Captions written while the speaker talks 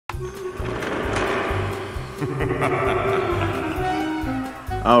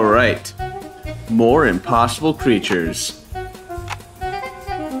Alright. More impossible creatures.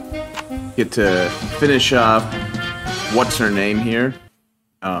 Get to finish off what's her name here?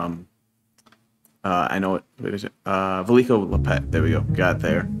 I know it. What is it? Veliko Lepet. There we go. Got it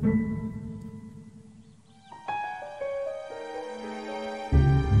there.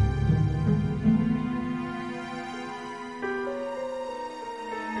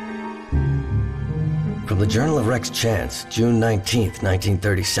 From the Journal of Rex Chance, June 19th,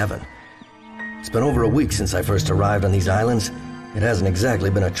 1937. It's been over a week since I first arrived on these islands. It hasn't exactly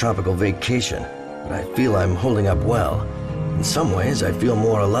been a tropical vacation, but I feel I'm holding up well. In some ways, I feel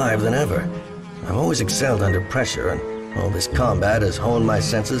more alive than ever. I've always excelled under pressure, and all this combat has honed my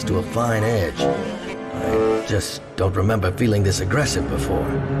senses to a fine edge. I just don't remember feeling this aggressive before.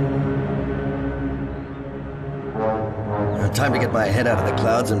 Now, time to get my head out of the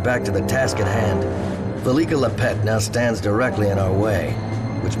clouds and back to the task at hand. Veliko Lepet now stands directly in our way,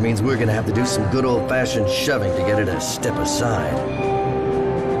 which means we're gonna have to do some good old-fashioned shoving to get her to step aside.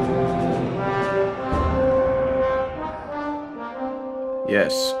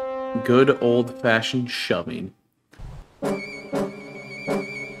 Yes. Good old-fashioned shoving. Rex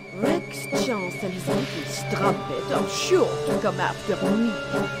Chance and his little strumpet are sure to come after me.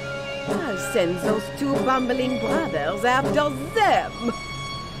 I'll send those two bumbling brothers after them.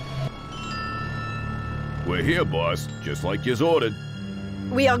 We're here, boss, just like you's ordered.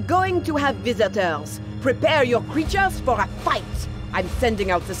 We are going to have visitors. Prepare your creatures for a fight. I'm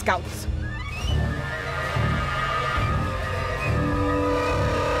sending out the scouts.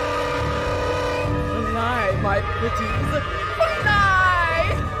 Fly, my pretties.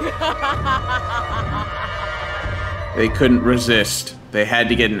 Fly! They couldn't resist. They had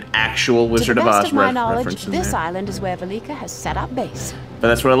to get an actual Wizard of Oz reference in this there. island is where Velika has set up base. But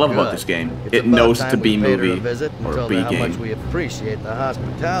that's what I love about this game. It knows it's a B movie or a B how much we game. appreciate the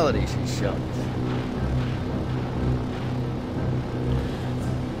hospitality she's shown us.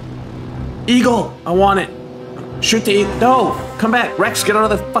 Eagle! I want it! Shoot the eagle! No! Come back! Rex, get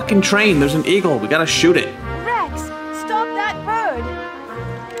out of the fucking train! There's an eagle! We gotta shoot it! Rex, stop that bird!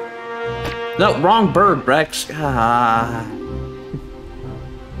 No, wrong bird, Rex! Ah.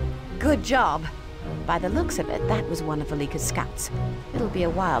 Good job. By the looks of it, that was one of Velika's scouts. It'll be a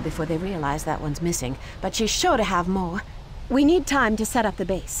while before they realize that one's missing, but she's sure to have more. We need time to set up the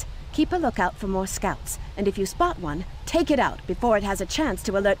base. Keep a lookout for more scouts, and if you spot one, take it out before it has a chance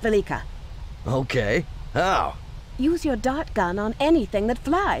to alert Velika. Okay. How? Use your dart gun on anything that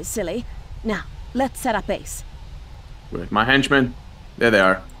flies, silly. Now, let's set up base. Where's my henchmen? There they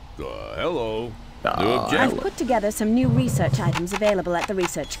are. Hello. I've put together some new research items available at the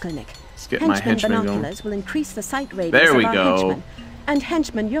research clinic. Let's get my henchmen binoculars going. will increase the sight radius There we of our go. henchmen, and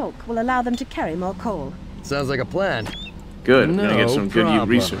henchman yoke will allow them to carry more coal. Sounds like a plan. Good. I'm gonna get No some good problem.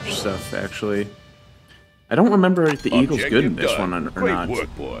 research stuff, actually. I don't remember if the eagle's good in this one or Great not.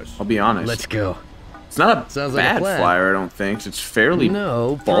 work, boss. I'll be honest. Let's go. It's not a Sounds like a bad plan. flyer, I don't think. It's fairly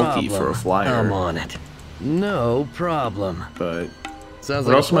No bulky problem. for a flyer. I'm on it. No problem. But Sounds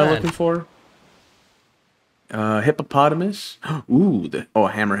what like else a am I plan. looking for? Hippopotamus. Ooh, a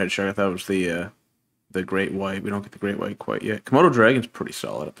hammerhead shark. I thought it was the great white. We don't get the great white quite yet. Komodo dragon's pretty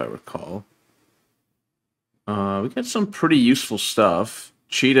solid, if I recall. We got some pretty useful stuff.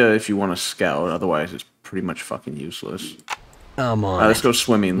 Cheetah, if you want to scout. Otherwise, it's pretty much fucking useless. I'm on Let's it. go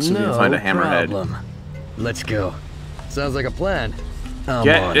swimming. Let's see if we can find a hammerhead. Problem. Let's go. Sounds like a plan. I'm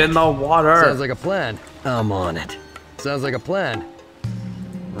Get on in it. the water. Sounds like a plan. I'm on it. Sounds like a plan.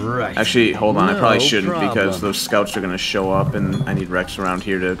 Right. Actually, hold on. I probably No shouldn't because problem. those scouts are going to show up and I need Rex around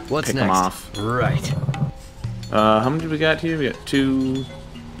here to What's pick next? them off. Right. How many do we got here? We got 2.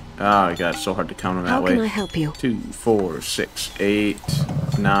 Ah, I got so hard to count them that How way. can I help you? 2, 4, 6, 8,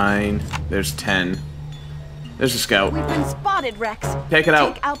 9. There's 10. There's a scout. We've been spotted, Rex. Take it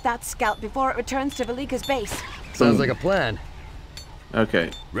out. Take out that scout before it returns to Velika's base. Sounds like a plan. Okay.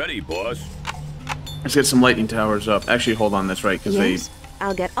 Ready, boss. Let's get some lightning towers up. Actually, hold on. That's right, because Yes,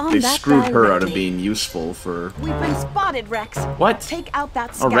 I'll get on they that screwed her out of directly. being useful for... We've been spotted, Rex. What? Take out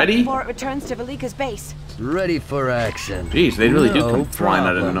that scout Already? before it returns to Velika's base. Ready for action. Jeez, they really do No come flying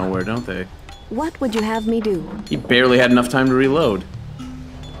out of problem. nowhere, don't they? What would you have me do? He barely had enough time to reload.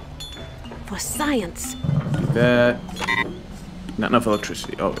 For science. Do that. Not enough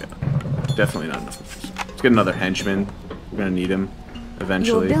electricity. Oh, yeah. Definitely not enough electricity. Let's get another henchman. We're gonna need him Your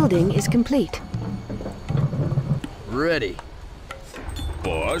eventually. building is complete. Ready.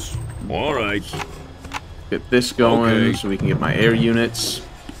 Boss. All right. Get this going Okay. so we can get my air units.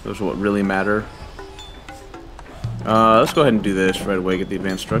 Those are what really matter. Let's go ahead and do this right away. Get the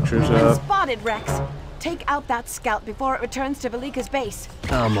advanced structures We've been up. spotted, Rex. Take out that scout before it returns to Velika's base.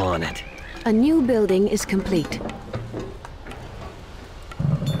 I'm on it. A new building is complete.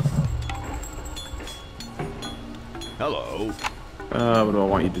 Hello. What do I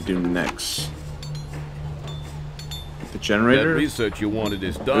want you to do next? The generator? That research you wanted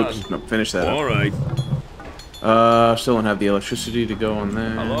is done. Oops, no, finish that All up. right. Still don't have the electricity to go on there.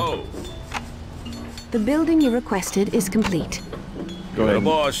 Hello. The building you requested is complete. Go You're ahead. the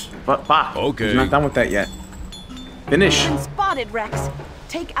boss. Fuck. Okay. He's not done with that yet. Finish. Been spotted, Rex.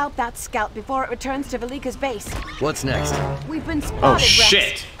 Take out that scout before it returns to Velika's base. What's next? We've been spotted, Oh, Rex.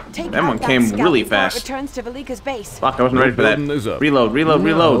 shit. Take That out one came scout really before fast. It returns to Velika's base. Fuck, I wasn't ready for that. building is up. Reload. No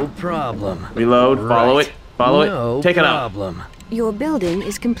Reload. problem. Reload. Follow Right. it. Follow No it. Take it out. problem. Your building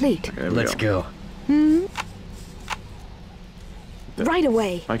is complete. There we Let's go. Right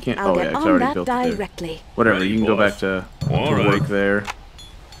away. I can't- I'll oh, get yeah, it's on already that built there. directly. Whatever, Ready, you can go boss. back to All right. work there.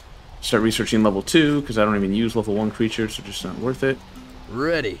 Start researching level 2, because I don't even use level 1 creatures, so just not worth it.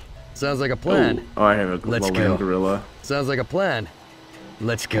 Ready. Sounds like a plan. Oh, I have a Let's low-land go. gorilla. Sounds like a plan.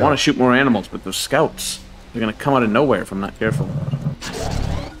 Let's I go. want to shoot more animals, but those scouts, they're going to come out of nowhere if I'm not careful.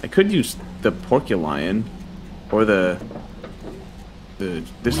 I could use the porculain, or this.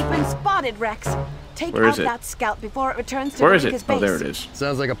 We've been spotted, Rex. Take Where out is it? that scout before it returns to Where is Velika's it? base. Oh, there it is.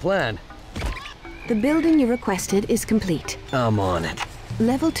 Sounds like a plan. The building you requested is complete. I'm on it.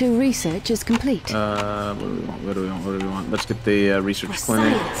 Level 2 research is complete. What do we want? Let's get the For research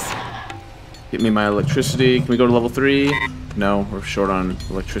clinic. science. Get me my electricity. Can we go to level 3? No, we're short on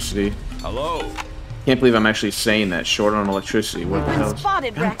electricity. Hello. Can't believe I'm actually saying that. Short on electricity. What the Been hell?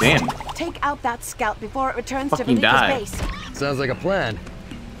 spotted, God Rex. damn. Take out that scout before it returns Fucking to die. Velika's base. Sounds like a plan.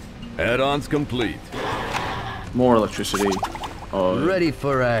 Add-ons complete. More electricity. Oh, Ready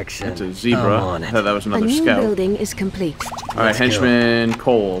for action. that's a zebra. I'm on I it. thought that was A another new scout. building is complete. All right, Let's go. henchman,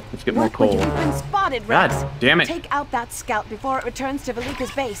 coal. Let's get more What would coal. you have been spotted, God Rex? damn it. Take out that scout before it returns to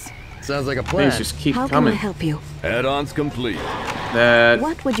Velika's base. Sounds like a plan. Things just keep How coming. can I help you? Add-ons complete. That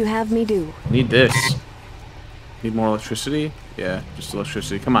What would you have me do? need this. Need more electricity? Yeah, just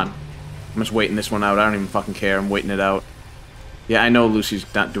electricity. Come on. I'm just waiting this one out. I don't even fucking care. I'm waiting it out. Yeah, I know Lucy's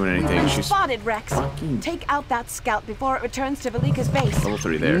not doing anything. She's Spotted, Rex. Take out that scout before it returns to Velika's base. level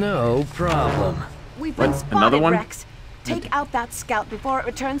 3 there. No problem. We've been What? spotted, Another one? Rex. Take out that scout before it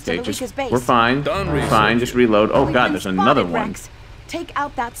returns to Okay, Velika's just base. we're fine. Done We're fine. researching. Just reload. Oh We've god, been there's another spotted, one. Rex. Take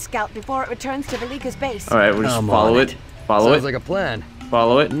out that scout before it returns to Velika's base. All right, we'll just I'm follow on it. Follow Sounds it. like a plan.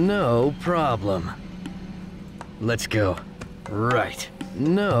 Follow it. No problem. Let's go. Right.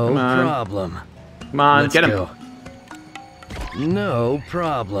 No Come on. problem. Come on, Let's get him. go. No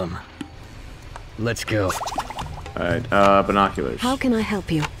problem. Let's go. All right, binoculars. How can I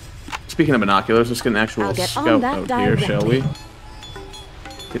help you? Speaking of binoculars, let's get an actual I'll get on scout that out here, shall we? directly.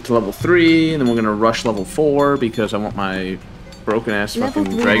 Get to level 3, and then we're gonna rush level 4 because I want my broken ass Level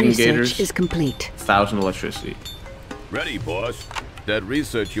fucking 3 dragon research gators. is complete. 1,000 electricity. Ready, boss. That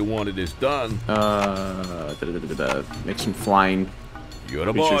research you wanted is done. Make some flying You're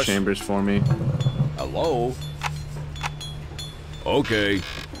the research boss. chambers for me. Hello. Okay.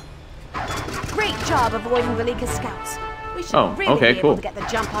 Great job avoiding Velika's scouts. We should Oh, really okay, be cool. able to get the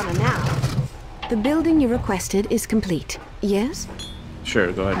jump on her now. The building you requested is complete. Yes?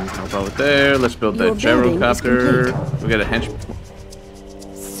 Sure, go ahead and help out with there. Let's build Your that building is gyrocopter. We got a henchman.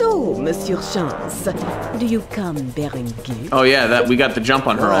 So, Monsieur Chance, do you come bearing gifts? Oh yeah, that we got the jump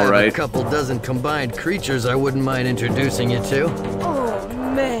on her, Well, I all have right. a couple dozen combined creatures I wouldn't mind introducing you to. Oh,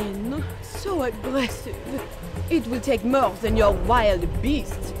 man, so aggressive. It will take more than your wild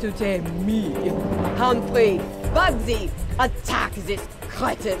beasts to tame me. Humphrey, Bugsy, attack this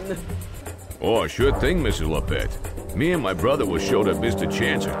cretin. Oh, sure thing, Mrs. Lapette. Me and my brother will show that Mr.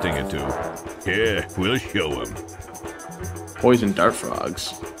 Chance a thing or two. Yeah, we'll show him. Poison dart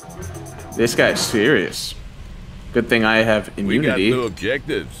frogs. This guy's serious. Good thing I have We got immunity. new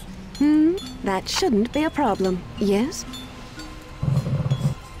objectives. That shouldn't be a problem. Yes?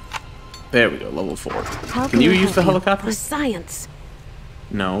 There we go, level 4. How Can you I use help the you? helicopter? For science.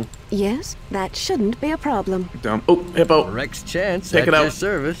 No. Yes, that shouldn't be a problem. Dumb. Oh, hippo. Rex Chance Take at it your out.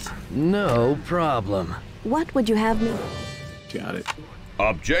 service. No problem. What would you have me? Got it.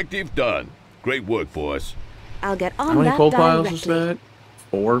 Objective done. Great work, boss. I'll get on How many that coal piles is directly. that?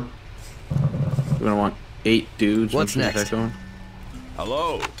 4. We're gonna want 8 dudes. What's once we get next? that going.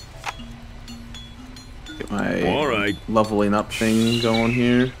 Hello. Get my All right. leveling up thing going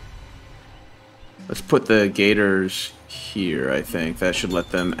here. Let's put the gators here, I think. That should let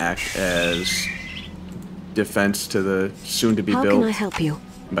them act as defense to the soon-to-be How built. can I help you?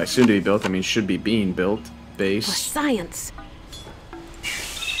 By soon-to-be built, I mean should be being built. For Base. science.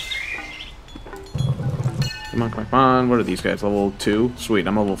 Come on, come on, come on. What are these guys? Level 2? Sweet,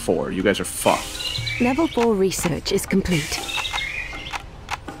 I'm level 4. You guys are fucked. Level 4 research is complete.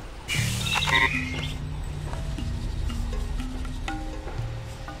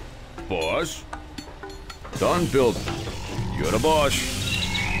 Boss? Done building. You're the boss.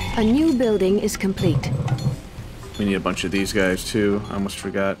 A new building is complete. We need a bunch of these guys too. I almost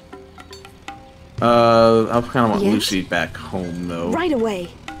forgot. I kind of want Yes? Lucy back home though. Right away.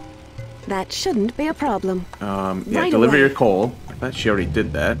 That shouldn't be a problem. Yeah, Right deliver away. your coal. I thought she already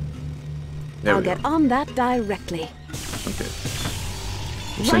did that. There I'll we go. get on that directly. Okay.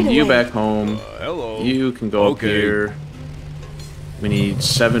 Right Send you away. back home. Hello. You can go up Okay. here. We need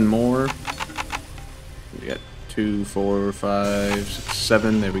 7 more. We got 2, 4, 5, 6,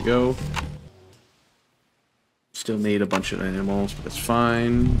 7. There we go. Still need a bunch of animals, but that's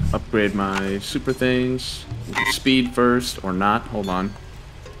fine. Upgrade my super things. We'll do speed first, or not. Hold on.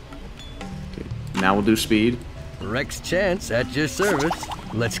 Okay, now we'll do speed. Rex Chance at your service.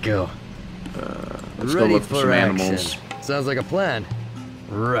 Let's go. Let's go Ready look for some animals. action. Sounds like a plan.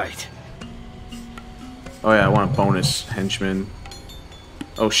 Right. Oh yeah, I want a bonus henchman.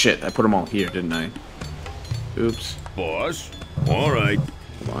 Oh shit, I put them all here, didn't I? Oops. Boss? All right.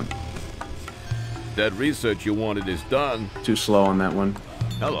 Hold on. That research you wanted is done. Too slow on that one.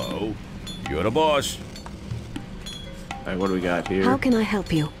 Hello. You're the boss. Alright, what do we got here? How can I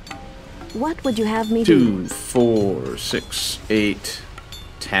help you? What would you have me do? 2, 4, 6, 8,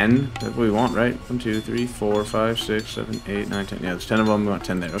 10. That's what we want, right? 1, 2, 3, 4, 5, 6, 7, 8, 9, 10. Yeah, there's 10 of them. We want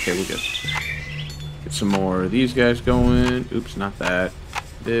 10 there. Okay, we're good. Get some more of these guys going. Oops, not that.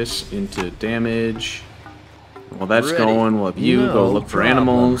 This into damage. While that's Ready. going, we'll have you No go look for problem.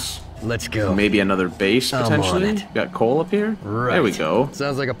 animals. Let's go. Maybe another base, I'm potentially. on it. Got coal up here? Right. There we go.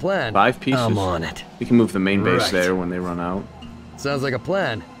 Sounds like a plan. 5 pieces. I'm on it. We can move the main base Right. there when they run out. Sounds like a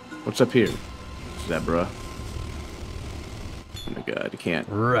plan. What's up here? Zebra. Oh my god, you can't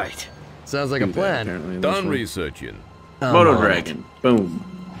Right. Sounds like a do that, plan. apparently, in this Done one. researching. I'm Moto on it. Dragon. Boom.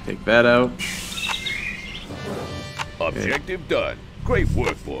 Take that out. Objective done. Great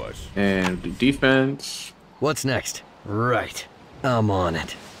work, boss. And do defense. What's next? Right. I'm on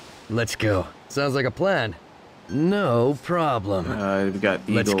it. Let's go. Sounds like a plan. No problem. We've got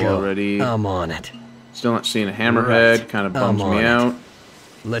Let's Eagle go. already. I'm on it. Still not seeing a hammerhead. Right. Kind of I'm bums on me it. out.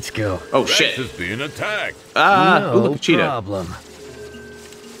 Let's go. Oh Rex shit. is being attacked. Ah, no ooh, look at Cheetah. problem.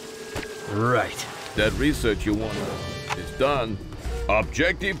 Right. That research you wanted is done.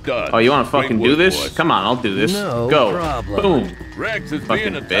 Objective done. Oh, you want to Great fucking do work, this? boss. Come on, I'll do this. No Go. problem. Boom. Rex is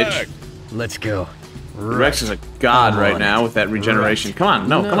Fucking being bitch. attacked. Let's go. Right. Rex is a god I'm right on now it. with that regeneration. Right. Come on,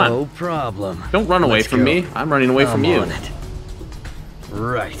 no, come on. No problem. Don't run away Let's from go. me. I'm running away from I'm you. on it.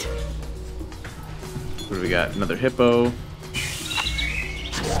 Right. What do we got? Another hippo.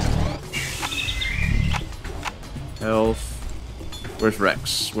 Health. Where's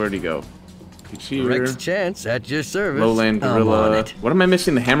Rex? Where'd he go? He's here. Rex Chance at your service. Lowland I'm on gorilla. it. What am I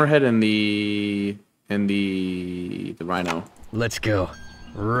missing? The hammerhead and the rhino. Let's go.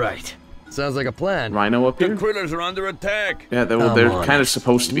 Right. Sounds like a plan. Rhino up The here? critters are under attack. Yeah, I'm they're on kind it. of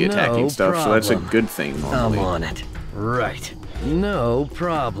supposed to be attacking No stuff, so that's a problem. good thing I'm normally. on it. Right. No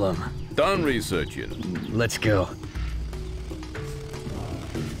problem. Done researching. Let's go.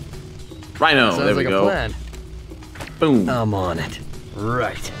 Rhino, Sounds there we like go. a plan. Boom. I'm on it.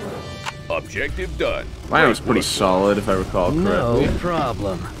 Right. Objective done. Rhino's Great pretty work. solid, if I recall correctly. No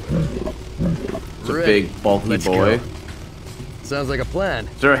problem. It's a Ready. big, bulky Let's boy. go. Sounds like a plan.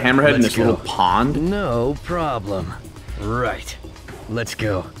 Is there a hammerhead in Let's this little go. pond? No problem. Right. Let's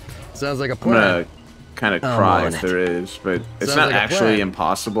go. Sounds like a I'm plan. gonna kind of I'm cry on if it. there is, but it's Sounds not like a actually plan.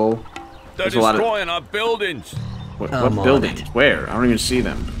 impossible. They're There's a lot of destroying our buildings. what I'm on buildings? it. Where? I don't even see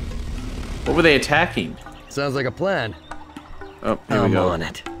them. What were they attacking? Sounds like a plan. Oh, here we I'm go. on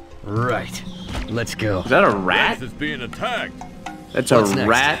it. Right. Let's go. Is that a rat? Rex is being attacked. That's What's a next?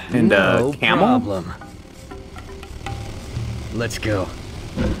 rat and no a camel? problem. Let's go.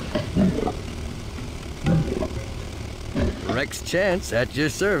 Rex Chance at your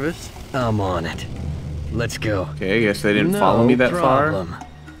service. I'm on it. Let's go. Okay, I guess they didn't no follow me that problem. far.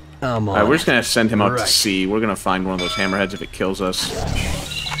 I'm on Alright, we're it. just gonna send him out to Right. sea. We're gonna find one of those hammerheads if it kills us.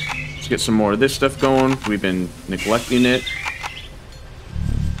 Let's get some more of this stuff going. We've been neglecting it.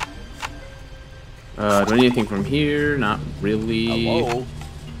 Do anything from here? Not really. Hello.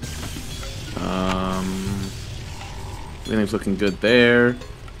 Everything's looking good there.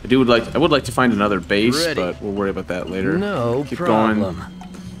 I would like to find another base, Ready. but we'll worry about that later. No Keep problem. going.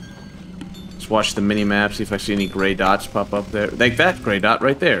 Let's watch the mini map, see if I see any gray dots pop up there. Like that gray dot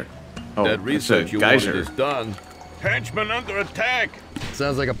right there. Oh, That that's a research you wanted geyser. is done. Henchman under attack.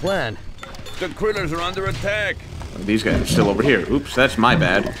 Sounds like a plan. The critters are under attack. These guys are still over here. Oops, that's my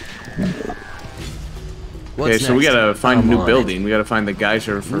bad. Okay, so we gotta find a new building. We gotta find the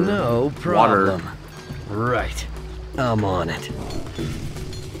geyser for No problem. water. Right. I'm on it.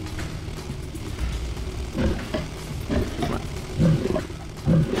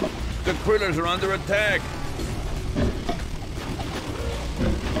 The critters are under attack.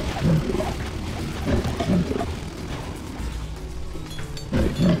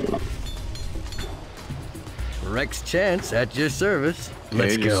 Rex Chance at your service. Okay,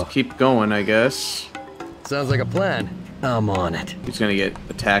 Let's go. just keep going, I guess. Sounds like a plan. I'm on it. He's gonna get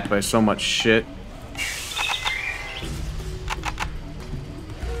attacked by so much shit.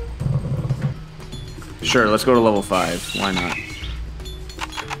 Sure, let's go to level 5. Why not?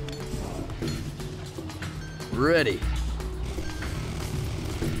 Ready.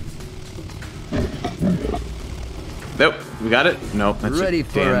 Nope, we got it? Nope, that's Ready a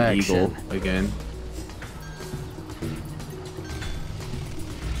for damn action. eagle again.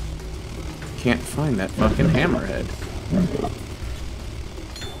 Can't find that fucking hammerhead.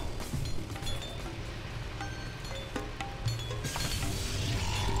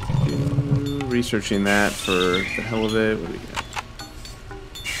 Researching that for the hell of it. What do we got?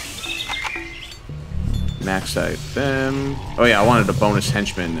 Max out them. Oh yeah, I wanted a bonus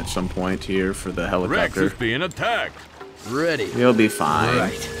henchman at some point here for the Rex helicopter. is being attacked. Ready. He'll be fine,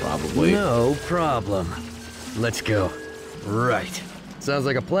 Right. probably. No problem. Let's go. Right. Sounds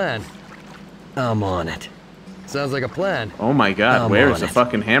like a plan. I'm on it. Sounds like a plan. Oh my god, I'm where's on the it.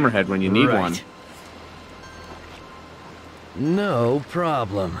 fucking hammerhead when you need Right. one? No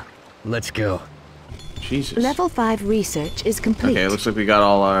problem. Let's go. Jesus. Level 5 research is complete. Okay, looks like we got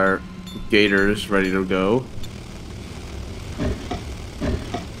all our gators ready to go.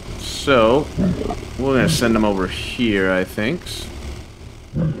 So, we're gonna send them over here, I think.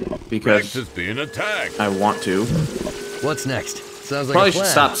 Rex Because is being attacked. I want to. What's next? Sounds like Probably a should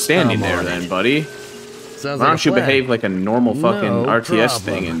plan. stop standing I'm there on then, it. buddy. Sounds Why like don't a you plan. behave like a normal fucking No RTS problem.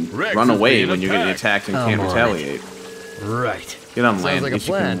 thing and Rex run is away being when you're getting attacked. attacked and I'm can't on it. retaliate? Right. Get on Sounds land, like at a least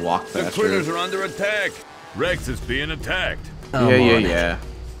you can plan. walk The faster. critters are under attack. Rex is being attacked. I'm Yeah, on it. yeah.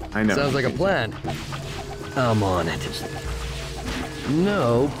 I know. Sounds like a plan. I'm on it.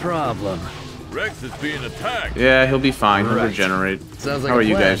 No problem. Rex is being attacked. Yeah, he'll be fine. He'll Right. regenerate. Sounds like How a are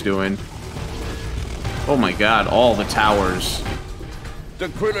you plan. guys doing? Oh my god, all the towers. The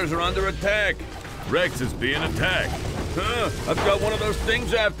critters are under attack. Rex is being attacked. Huh, I've got one of those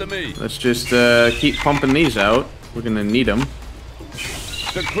things after me. Let's just keep pumping these out. We're gonna need them.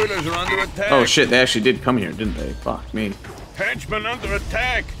 The critters are under attack. Oh shit, they actually did come here, didn't they? Fuck me. Henchmen under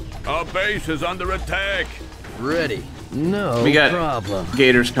attack. Our base is under attack. Ready. No We got problem.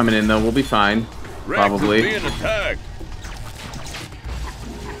 gators coming in though, we'll be fine. Rex Probably. is being attacked.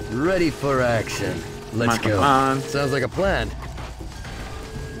 Ready for action. Let's Come go. on. Sounds like a plan.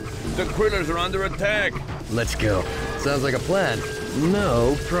 The critters are under attack. Let's go. Sounds like a plan.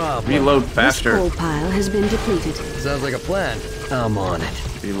 No problem. Reload This faster. coal pile has been depleted. Sounds like a plan. I'm on it.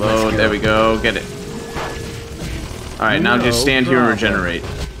 Reload, Let's go. there we go, get it. Alright, now just No stand here and problem. regenerate.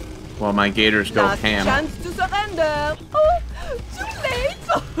 While my gators go Last ham. chance to surrender. Oh, too late.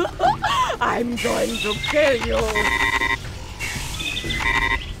 I'm going to kill you.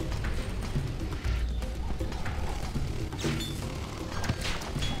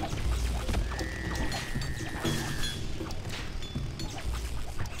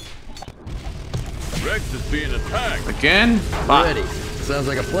 Rex is being attacked. Again? Fuck. Ready. Sounds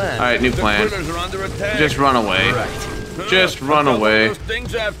like a plan. Alright, new The plan. critters are under attack. Just run away. Right. Huh, Just I've run got one of away. those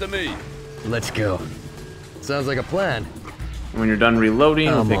things after me. Let's go. Sounds like a plan. When you're done reloading,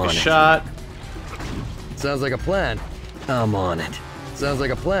 we'll I'm take on a it. shot. Sounds like a plan. I'm on it. Sounds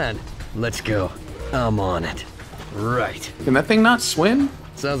like a plan. Let's go. I'm on it. Right. Can that thing not swim?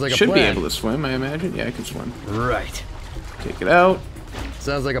 Sounds like a Should be plan. able to swim, I imagine. Yeah, I can swim. Right. Take it out.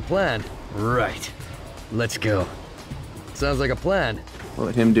 Sounds like a plan. Right. Let's go. Sounds like a plan. We'll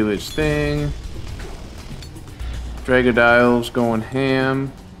let him do his thing. Dragodile's going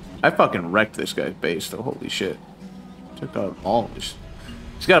ham. I fucking wrecked this guy's base, though. Holy shit. Took out all of his...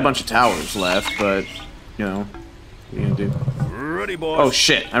 He's got a bunch of towers left, but, you know, what are you gonna do? Ready, boss. Oh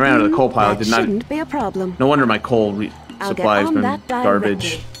shit, I ran out of the coal pile. That Did not... shouldn't be a problem. No wonder my coal I'll supply get has on been that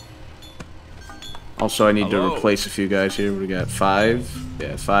garbage. directly. Also, I need to Hello? replace a few guys here. We got 5.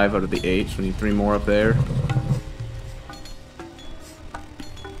 Yeah, 5 out of the 8, so we need 3 more up there.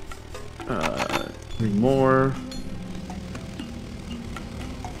 3 more.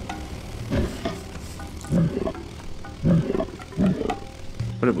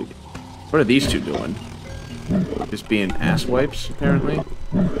 What are these two doing? Just being ass wipes, apparently.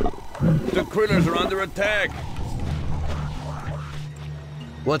 The critters are under attack.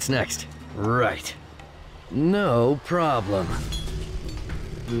 What's next? Right. No problem.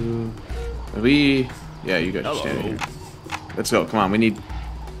 Yeah, you guys stand here. Let's go. Come on, we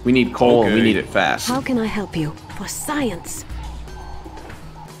need coal and we need it fast. How can I help you? For science.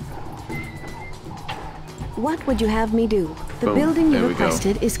 What would you have me do? The Boom. building you There we go.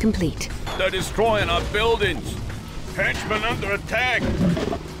 requested is complete. They're destroying our buildings. Henchmen under attack.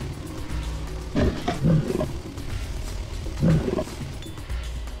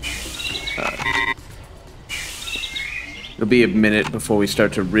 It'll be a minute before we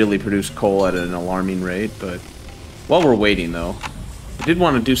start to really produce coal at an alarming rate, but while we're waiting, though, I did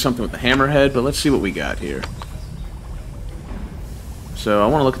want to do something with the hammerhead, but let's see what we got here. So I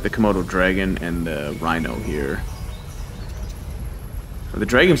want to look at the Komodo dragon and the rhino here. The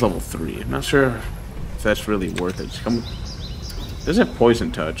dragon's level 3. I'm not sure if that's really worth it. Does have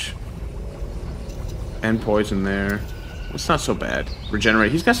poison touch. And poison there. It's not so bad.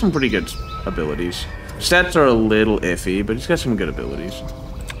 Regenerate. He's got some pretty good abilities. Stats are a little iffy, but he's got some good abilities.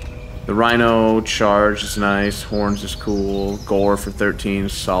 The rhino charge is nice. Horns is cool. Gore for 13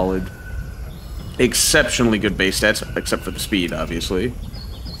 is solid. Exceptionally good base stats, except for the speed, obviously.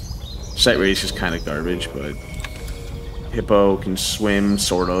 Sight radius is kind of garbage, but Hippo can swim,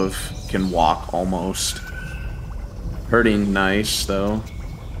 sort of. Can walk, almost. Hurting, nice, though.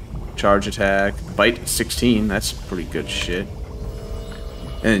 Charge attack. Bite, 16. That's pretty good shit.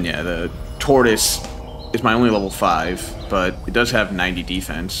 And yeah, the tortoise is my only level 5, but it does have 90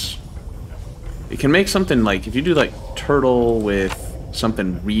 defense. It can make something like, if you do like turtle with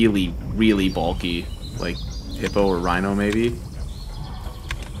something really, really bulky, like hippo or rhino maybe.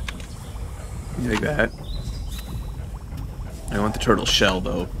 Like that. I want the turtle shell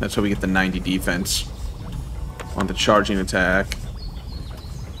though. That's how we get the 90 defense. On the charging attack.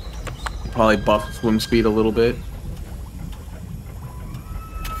 Probably buff swim speed a little bit.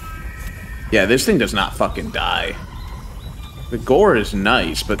 Yeah, this thing does not fucking die. The gore is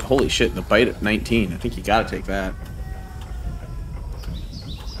nice, but holy shit, the bite at 19. I think you gotta take that.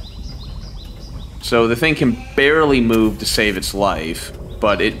 So the thing can barely move to save its life,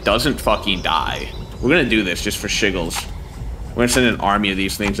 but it doesn't fucking die. We're gonna do this just for shiggles. We're gonna send an army of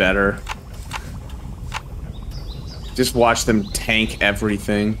these things at her. Just watch them tank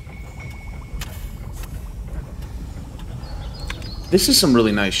everything. This is some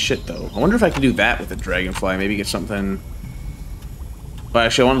really nice shit, though. I wonder if I can do that with the dragonfly. Maybe get something... Well,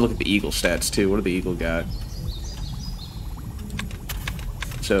 actually, I want to look at the eagle stats, too. What do the eagle got?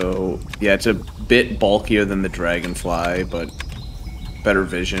 So, yeah, it's a bit bulkier than the dragonfly, but better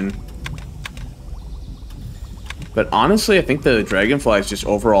vision. But honestly, I think the dragonfly is just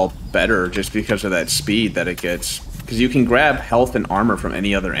overall better just because of that speed that it gets. Because you can grab health and armor from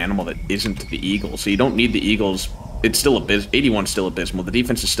any other animal that isn't the eagle. So you don't need the eagle's... It's still 81 is still abysmal. The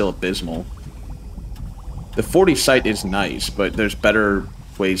defense is still abysmal. The 40 sight is nice, but there's better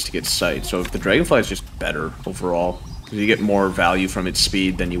ways to get sight. So the dragonfly is just better overall. Because you get more value from its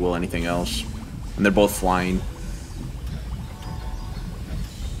speed than you will anything else. And they're both flying.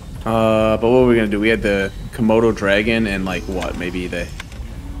 But what were we going to do? We had the Komodo dragon and like what? Maybe the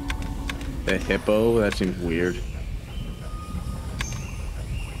hippo? That seems weird.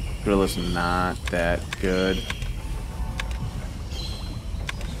 Gorilla's not that good.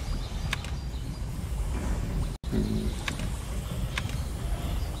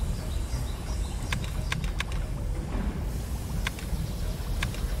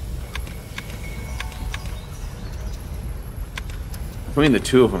 Between the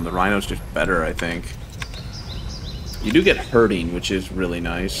two of them, the rhino's just better, I think. You do get hurting, which is really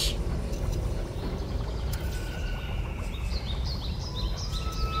nice.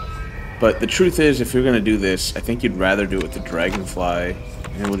 But the truth is, if you're going to do this, I think you'd rather do it with the dragonfly.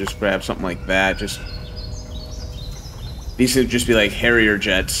 And we'll just grab something like that. These would just be like Harrier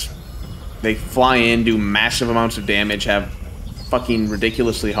jets. They fly in, do massive amounts of damage, have fucking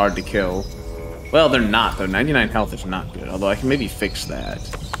ridiculously hard to kill. Well, they're not, though. 99 health is not good. Although I can maybe fix that.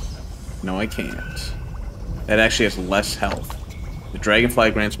 No, I can't. That actually has less health. The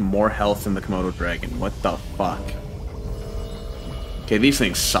dragonfly grants more health than the Komodo dragon. What the fuck? Okay, these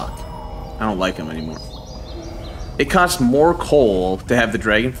things suck. I don't like them anymore. It costs more coal to have the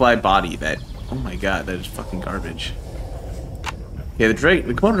dragonfly body that... Oh my god, that is fucking garbage. Yeah, the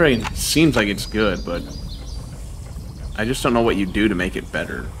Komodo dragon seems like it's good, but... I just don't know what you do to make it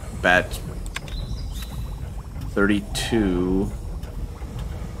better. Bat... 32...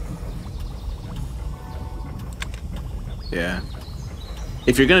 Yeah.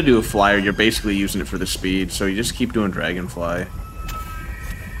 If you're gonna do a flyer, you're basically using it for the speed, so you just keep doing dragonfly.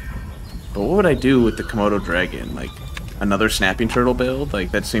 But what would I do with the Komodo dragon? Like, another snapping turtle build?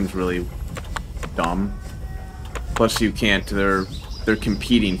 Like, that seems really dumb. Plus, you can't. They're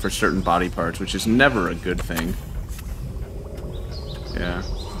competing for certain body parts, which is never a good thing. Yeah.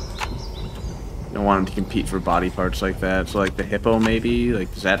 Don't want them to compete for body parts like that. So, like, the hippo, maybe?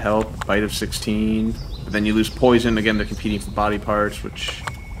 Like, does that help? Bite of 16. But then you lose poison. Again, they're competing for body parts, which...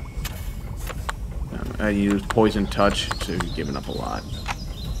 I use poison touch, so you're giving up a lot.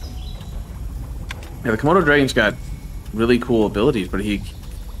 Yeah, the Komodo dragon's got really cool abilities, but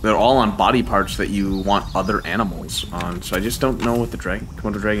they're all on body parts that you want other animals on, so I just don't know what the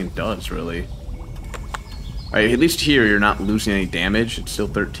Komodo dragon does, really. Alright, at least here you're not losing any damage. It's still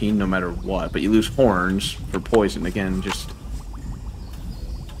 13 no matter what, but you lose horns for poison. Again, just...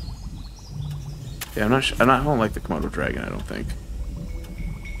 Yeah, I don't like the Komodo dragon, I don't think.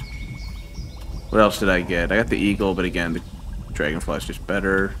 What else did I get? I got the eagle, but again, the dragonfly's just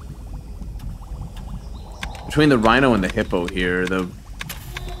better. Between the rhino and the hippo here, the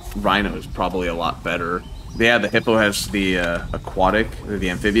rhino is probably a lot better. Yeah, the hippo has the aquatic, or the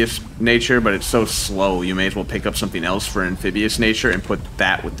amphibious nature, but it's so slow, you may as well pick up something else for amphibious nature and put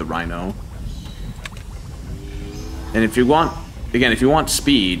that with the rhino. And if you want, again, if you want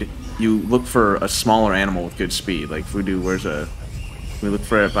speed, you look for a smaller animal with good speed. Like, if we do, can we look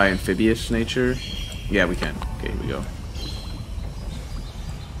for it by amphibious nature? Yeah, we can. Okay, here we go.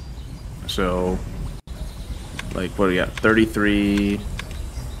 So... Like, what do we got? 33.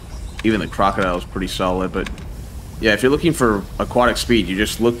 Even the crocodile is pretty solid, but... Yeah, if you're looking for aquatic speed, you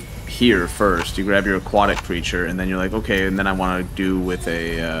just look here first. You grab your aquatic creature, and then you're like, okay, and then I want to do with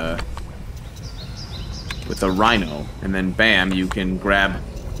a rhino. And then, bam, you can grab...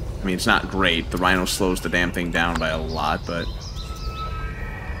 I mean, it's not great. The rhino slows the damn thing down by a lot, but...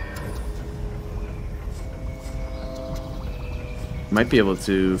 You might be able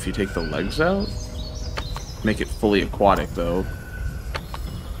to, if you take the legs out... Make it fully aquatic, though.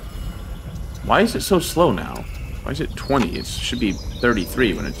 Why is it so slow now? Why is it 20? It should be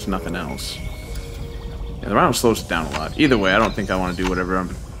 33 when it's nothing else. Yeah, the rhino slows it down a lot. Either way, I don't think I want to do whatever I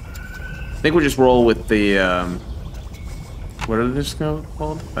think we'll just roll with the, what are this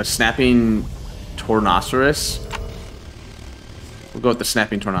called? A snapping tornoceros? We'll go with the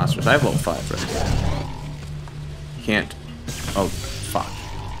snapping tornoceros. I have level 5 right here. Can't. Oh, fuck.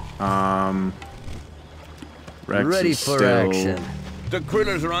 Rex Ready for action. The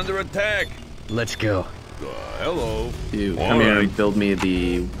critters are under attack. Let's go. Hello. You come here and build me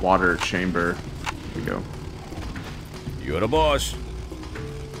the water chamber. Here we go. You're the boss.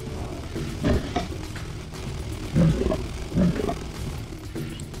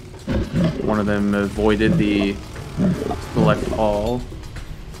 One of them avoided the select all.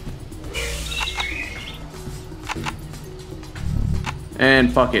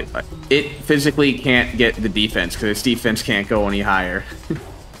 And fuck it. It physically can't get the defense, because its defense can't go any higher.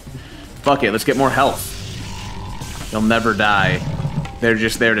 Fuck it, let's get more health. They'll never die. They're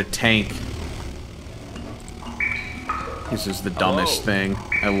just there to tank. This is the dumbest thing.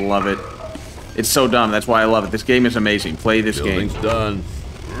 I love it. It's so dumb, that's why I love it. This game is amazing. Play this game. Building's done.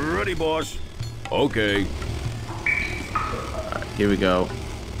 Ready, boss. Okay. Alright, here we go.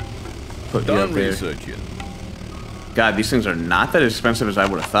 Put you up Done there. researching. God, these things are not that expensive as I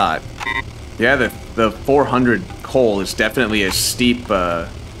would have thought. Yeah, the 400 coal is definitely a steep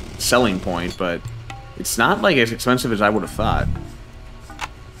selling point, but it's not like as expensive as I would have thought.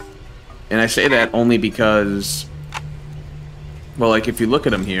 And I say that only because, well, like if you look at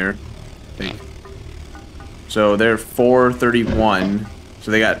them here, like, so they're 431,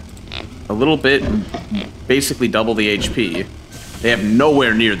 so they got a little bit, basically double the HP. They have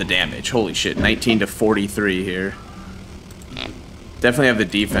nowhere near the damage. Holy shit, 19 to 43 here. Definitely have the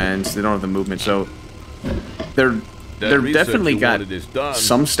defense. They don't have the movement, so they're definitely got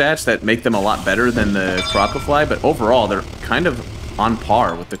some stats that make them a lot better than the crocofly, but overall they're kind of on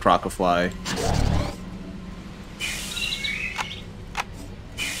par with the crocofly.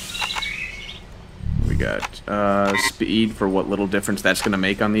 We got speed for what little difference that's going to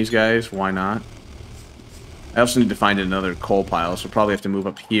make on these guys. Why not? I also need to find another coal pile, so probably have to move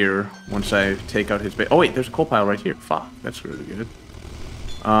up here once I take out his base. Oh wait, there's a coal pile right here. Fuck, that's really good.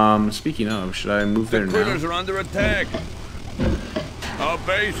 Speaking of, should I move there now? The critters are under attack. Our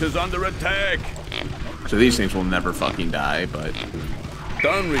base is under attack. So these things will never fucking die, but...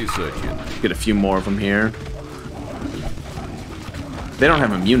 Done researching. Get a few more of them here. They don't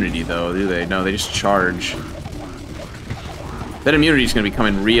have immunity, though, do they? No, they just charge. That immunity is going to be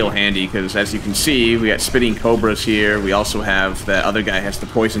coming real handy, because as you can see, we got spitting cobras here. We also have the other guy has the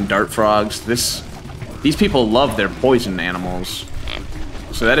poison dart frogs. These people love their poison animals.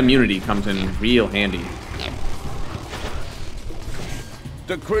 So that immunity comes in real handy.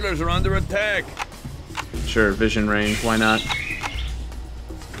 The critters are under attack. Sure, vision range. Why not?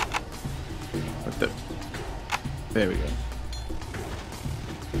 What the? There we go.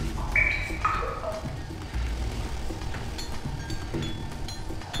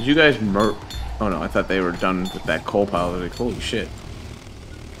 Did you guys Oh no, I thought they were done with that coal pile. Like, holy shit.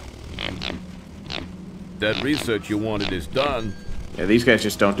 That research you wanted is done. Yeah, these guys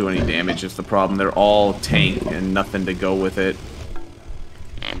just don't do any damage. Is the problem. They're all tank and nothing to go with it.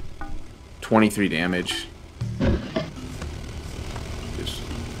 23 damage.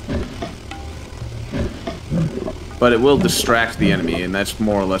 But it will distract the enemy, and that's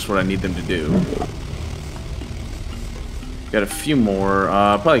more or less what I need them to do. Got a few more.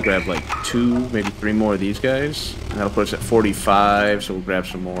 Probably grab like 2, maybe 3 more of these guys. And that'll put us at 45, so we'll grab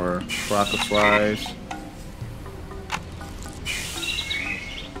some more rocket flies.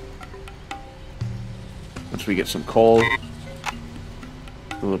 Once we get some coal.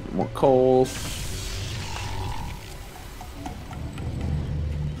 A little bit more coal.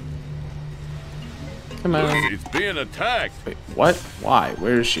 Come on. He's being attacked. Wait, what? Why?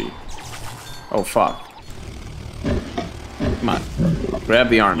 Where is she? Oh, fuck. Come on. Grab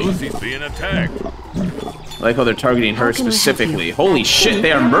the army. Lucy's being attacked. I like how they're targeting her specifically. Holy shit,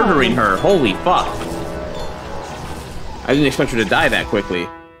 they are murdering her. Holy fuck. I didn't expect her to die that quickly.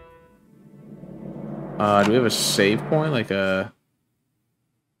 Do we have a save point? Like a...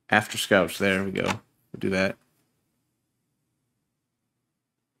 After scouts. There we go. We'll do that.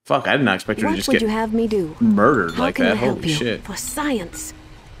 Fuck, I did not expect her to just get What would you have me do? murdered How like can that. I help Holy you? shit. For science.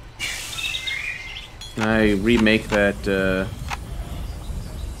 Can I remake that,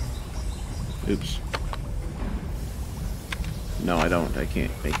 Oops. No, I don't. I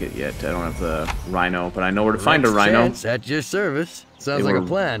can't make it yet. I don't have the rhino, but I know where to find a rhino. Chance at your service. Sounds like a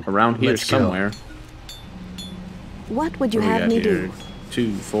plan. Around here Let's go. somewhere. What would you What do we have got me here? do?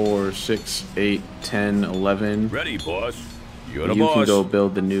 2, 4, 6, 8, 10, 11. Ready, boss. You're the You boss. can go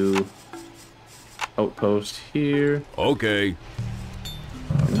build the new outpost here. Okay.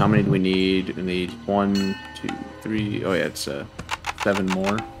 And how many do we need? We need 1, 2, 3. Oh yeah, it's 7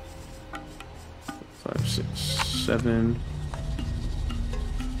 more. 5, 6, 7.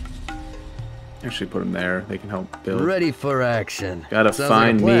 Actually, put them there. They can help build. Ready for action. Gotta Sounds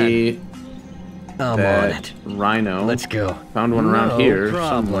find like a plan. me I'm on that it. rhino. Let's go. Found one around No here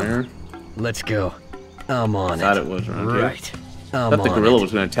problem. somewhere. Let's go. I'm on Thought it. it was around here. Right. I I'm thought the on gorilla it.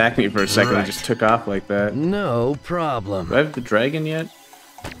 was going to attack me for a second and Right. just took off like that. No problem. Do I have the dragon yet?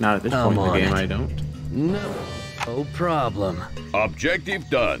 Not at this point in the on game, it. I don't. No problem. Objective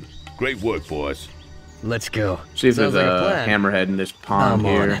done. Great work, boss. Let's go. See if Sounds there's like a a plan. hammerhead in this pond I'm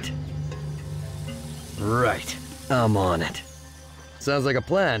here. on it. Right. I'm on it. Sounds like a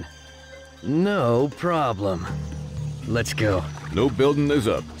plan. No problem. Let's go. No building is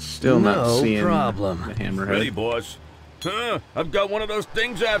up. Still not No seeing problem. the hammerhead. Ready, boss. Huh? I've got one of those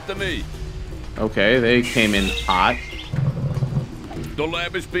things after me. Okay, they came in hot. The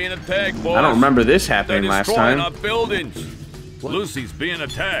lab is being attacked, boss. I don't remember this They're happening last destroying time. our buildings. Lucy's being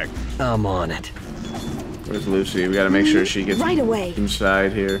attacked. I'm on it. Where's Lucy? We gotta make sure she gets Right away.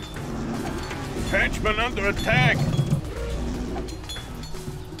 inside here. Henchman under attack.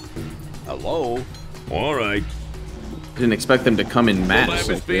 Hello? All right. Didn't expect them to come in The mass lab is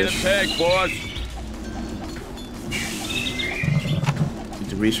like being this. attacked, boss. Need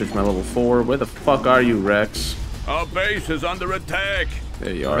to research my level 4. Where the fuck are you, Rex? Our base is under attack.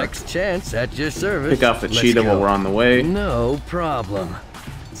 There you are. Rex Chance at your service. Pick off the Let's cheetah go. while we're on the way. No problem.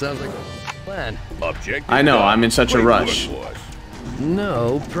 Sounds like a plan. Objective I know, done. I'm in such a Great rush. work, boss.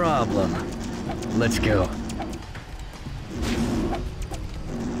 No problem. Let's go.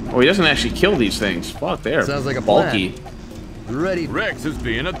 Oh, he doesn't actually kill these things. Fuck, they're Sounds like a bulky. Ready. Rex is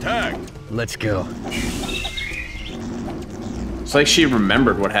being attacked. Let's go. It's like she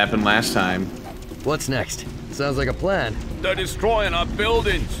remembered what happened last time. What's next? Sounds like a plan. They're destroying our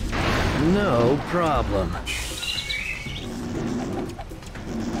buildings. No problem.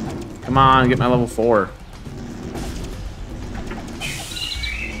 Come on, get my level 4.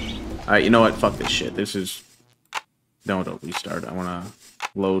 Alright, you know what? Fuck this shit. This is... No, don't restart. I want to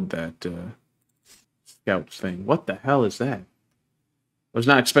load that scouts thing. What the hell is that? I was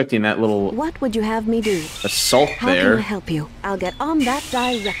not expecting that little What would you have me do? assault How can I there. help you? I'll get on that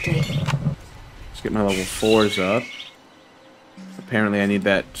directly. Let's get my level 4s up. Apparently I need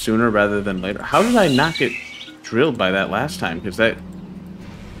that sooner rather than later. How did I not get drilled by that last time? Because that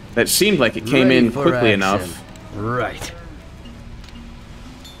seemed like it came Ready in for quickly action. enough. Right.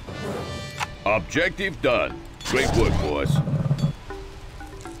 Objective done. Great work, boss.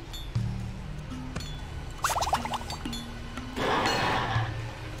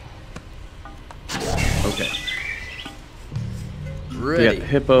 Ready. the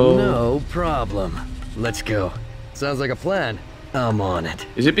hippo. No problem. Let's go. Sounds like a plan. I'm on it.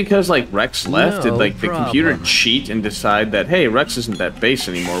 Is it because, like, Rex left? Did, No like, the computer problem. cheat and decide that, hey, Rex isn't that base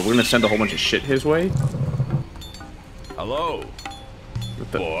anymore, we're gonna send a whole bunch of shit his way? Hello,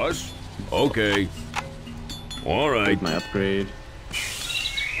 What the... boss. Okay. All right. My upgrade.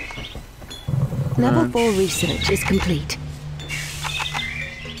 Level 4 research is complete.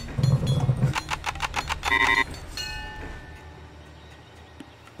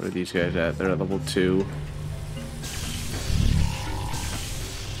 Where are these guys at? They're at level 2.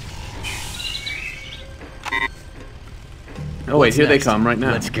 Oh wait, What's here next? they come right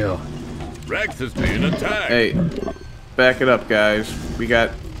now. Let's go. Rex is being attacked. Hey, back it up, guys. We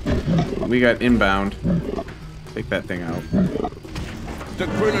got inbound. Take that thing out. The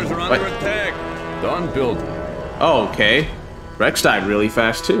critters are under attack. Done building. Oh, okay. Rex died really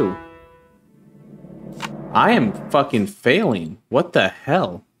fast too. I am fucking failing. What the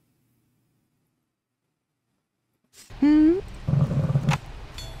hell?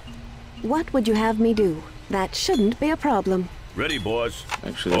 What would you have me do? That shouldn't be a problem. Ready, boss.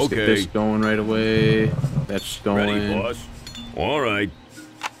 Actually, let's get Okay. this going right away. That's going. Ready, boss. All right.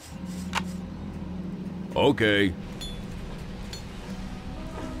 Okay.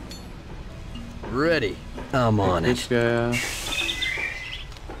 Ready. I'm on This it. guy.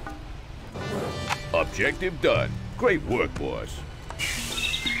 Objective done. Great work, boss.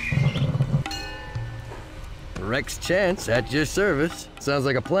 Rex Chance at your service. Sounds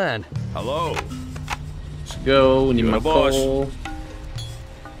like a plan. Hello. Let's go. We need You're my the boss. coal.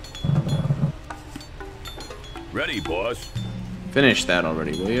 Ready, boss. Finish that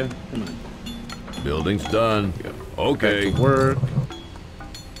already, will you? Come on. Building's done. Go. Okay. Back to work.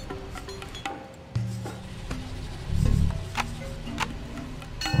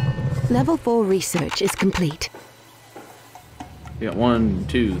 Level 4 research is complete. We got 1,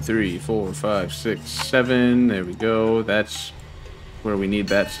 2, 3, 4, 5, 6, 7. There we go. That's where we need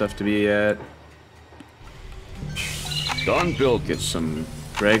that stuff to be at. Done building. Get some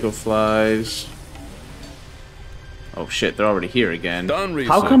dragonflies. Oh shit, they're already here again. Done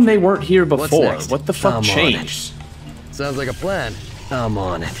How come they weren't here What's before? next? What the fuck I'm on it. changed? Sounds like a plan. I'm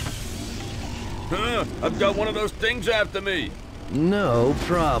on it. Huh, I've got one of those things after me. No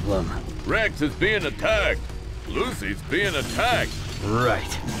problem. Rex is being attacked. Lucy's being attacked. Right.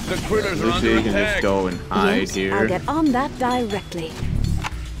 The critters are Lucy, under you can attack. just go and hide Yes, here. I'll get on that directly.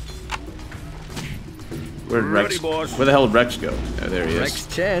 Where'd Rex? Ready, boss. Where the hell did Rex go? Oh, there he is. Rex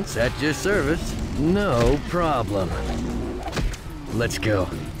Chance at your service. No problem. Let's go.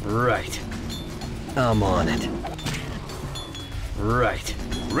 Right. I'm on it. Right.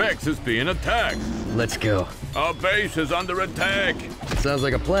 Rex is being attacked. Let's go. Our base is under attack. Sounds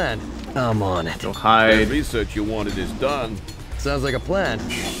like a plan. I'm on it. Go The hide. research you wanted is done. Sounds like a plan.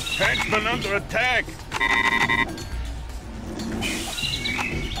 Henchman under attack.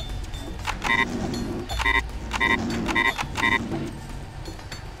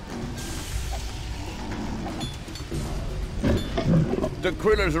 The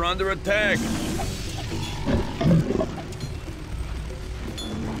critters are under attack.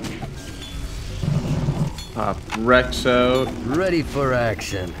 Pop Rex out. Ready for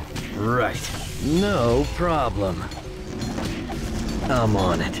action. Right. No problem. I'm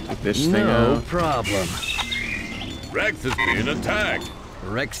on it. Take this thing No out. problem. Rex is being attacked.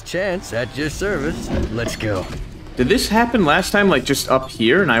 Rex Chance at your service. Let's go. Did this happen last time, like, just up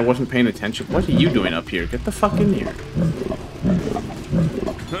here, and I wasn't paying attention? What are you doing up here? Get the fuck in here.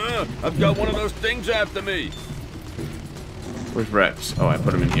 Huh, I've got one of those things after me. Where's Rex? Oh, I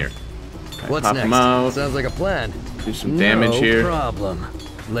put him in here. Okay, What's pop next? him out. Sounds like a plan. Do some damage no here. problem.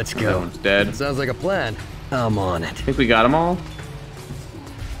 Let's That go. one's dead. Sounds like a plan. I'm on it. I think we got them all.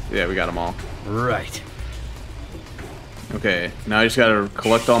 Yeah, we got them all. Right. Okay, now I just gotta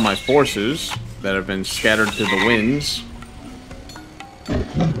collect all my forces that have been scattered to the winds.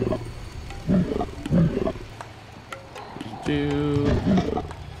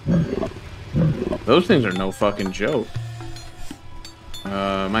 Those things are no fucking joke.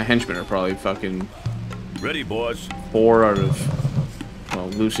 My henchmen are probably fucking Ready, boss. 4 out of... Well,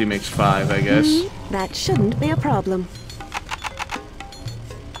 Lucy makes 5, I guess. That shouldn't be a problem.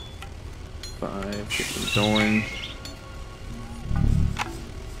 5, get them going.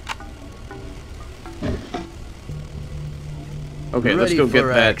 Okay, let's Ready go get for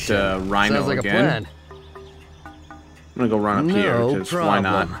that action. rhino Sounds like again. a plan. I'm gonna go run up here, No because why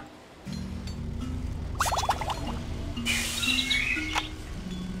not? problem.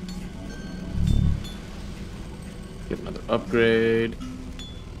 Get another upgrade.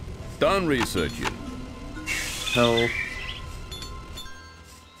 Done researching. Health.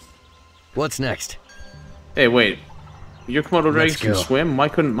 What's next? Hey, wait. Your Komodo dragons Let's can go. swim? Why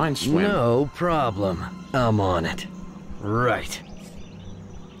couldn't mine swim? No problem. I'm on it. Right.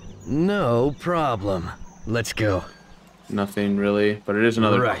 No problem. Let's go. Nothing really, but it is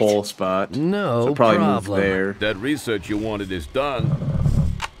another Right. coal spot. No so probably problem. move there. That research you wanted is done.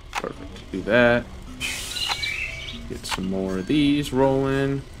 Perfect. Do that. Get some more of these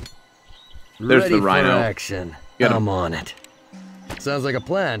rolling. There's Ready the rhino. for action. Get him. I'm on it. Sounds like a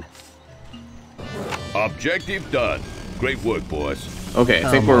plan. Objective done. Great work, boss. Okay,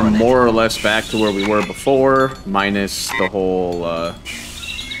 I think I'm we're on it. more or less back to where we were before, minus the whole,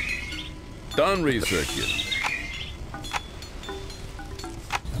 Done researching.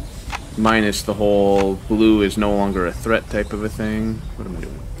 minus the whole blue is no longer a threat type of a thing. What am I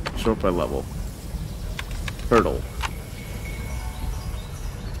doing? Sort by level. Turtle.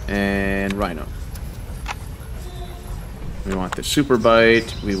 And rhino. We want the super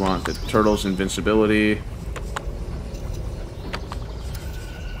bite. We want the turtle's invincibility.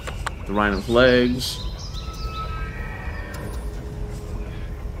 The rhino's legs.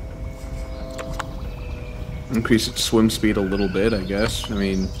 Increase its swim speed a little bit, I guess. I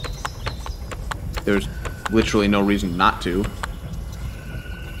mean, there's literally no reason not to.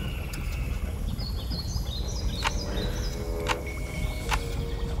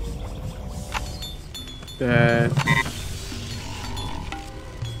 That.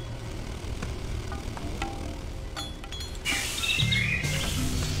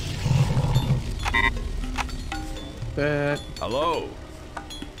 That. Hello.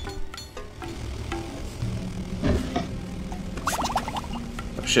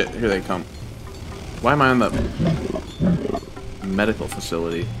 Oh shit, here they come. Why am I on the medical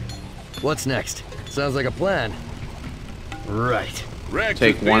facility? What's next? Sounds like a plan. Right. Rex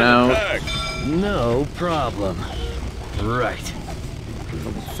Take is being one out. attacked. No problem. Right.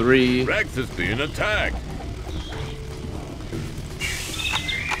 Level 3. Rex is being attacked.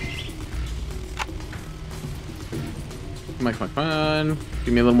 Come on.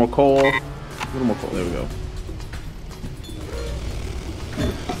 Give me a little more coal. A little more coal. There we go.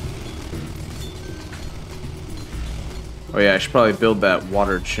 Oh yeah, I should probably build that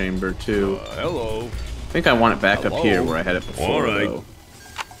water chamber too. Hello. I think I want it back up Hello? here where I had it before, All right. though.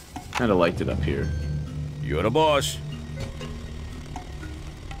 Kinda liked it up here. You're the boss.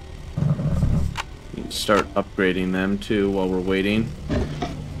 You can start upgrading them too while we're waiting.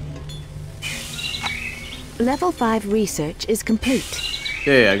 Level 5 research is complete.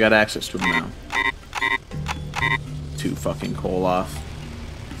 Yeah, I got access to them now. 2 fucking coal off.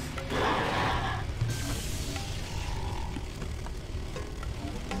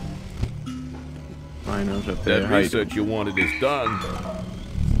 Rhinos up there. That How you research you wanted is done. doing?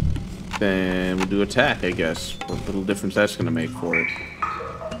 Then we'll do attack, I guess. What little difference that's gonna make for it.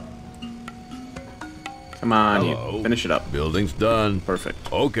 Come on, Hello. you finish it up. Building's done. Perfect.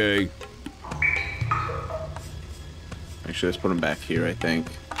 Okay. Actually, let's put them back here, I think.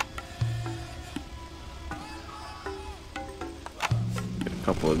 Get a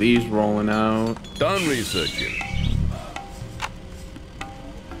couple of these rolling out. Done researching.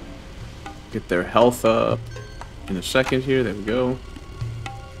 Get their health up in a second here. There we go.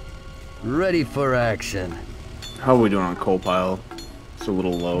 Ready for action. How are we doing on coal pile? It's a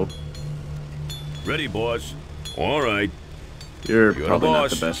little low. Ready, boss. All right. You're You're probably the not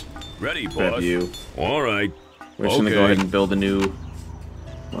boss. the best. Ready, Grab boss. you. All right. We're just gonna go ahead and build a new.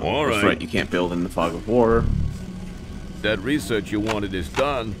 Well, All that's right. right. You can't build in the fog of war. That research you wanted is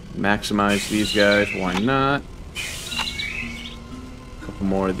done. Maximize these guys. Why not? A couple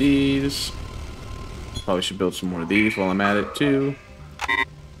more of these. Probably should build some more of these while I'm at it too.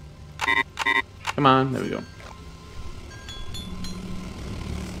 Come on. There we go.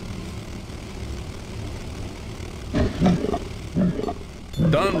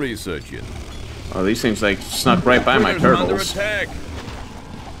 Done researching. Oh, these things like snuck right by my Critters under turtles. attack.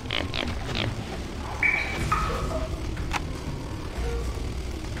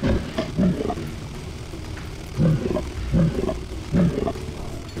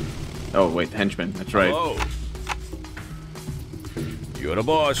 Oh wait, henchmen. That's right. Hello. You're the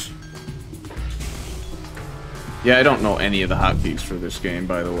boss. Yeah, I don't know any of the hotkeys for this game,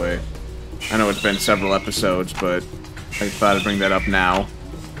 by the way. I know it's been several episodes, but I thought I'd bring that up now.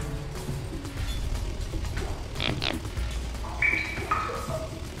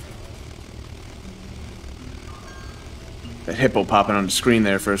 That hippo popping on the screen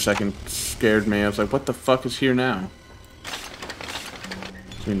there for a second scared me. I was like, what the fuck is here now?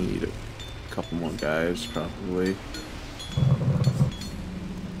 We need a couple more guys, probably.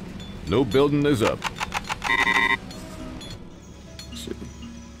 No building is up. Let's see.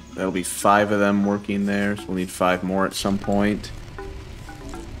 That'll be 5 of them working there, so we'll need 5 more at some point.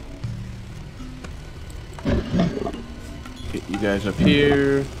 Get you guys up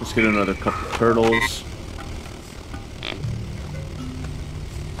here. Let's get another couple of turtles.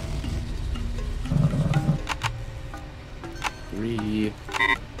 Three.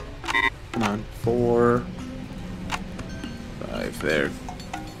 Come on, 4. 5 there.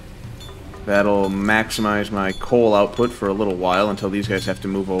 That'll maximize my coal output for a little while until these guys have to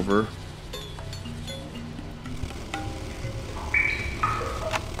move over.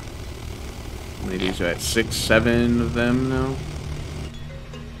 How many of these are at? 6, 7 of them now?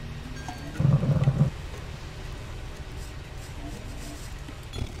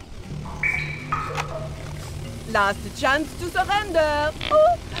 Last chance to surrender.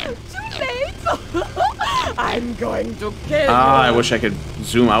 Oh, too late. I'm going to kill you. Ah, I wish I could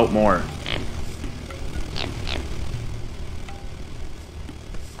zoom out more.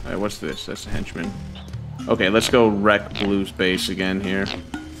 Alright, what's this? That's the henchman. Okay, let's go wreck Blue's base again here.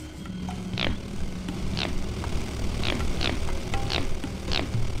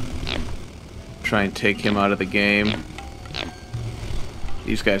 Try and take him out of the game.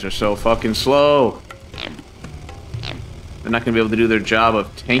 These guys are so fucking slow. They're not going to be able to do their job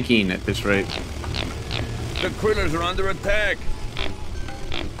of tanking at this rate. The critters are under attack.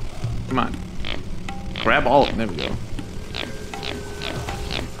 Come on. Grab all of them. There we go.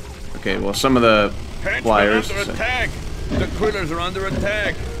 Okay, well, some of the flyers... Under attack. The critters are under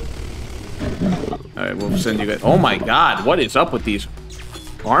attack. Alright, we'll send you guys... Oh my god, what is up with these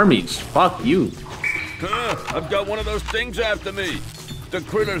armies? Fuck you. I've got one of those things after me. The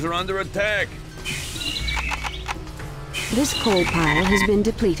critters are under attack. This coal pile has been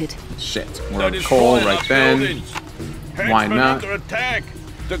depleted. Shit, we're on coal right then. Why not? Under attack.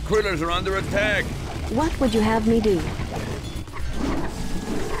 The critters are under attack. What would you have me do?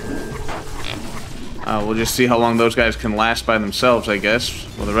 We'll just see how long those guys can last by themselves, I guess.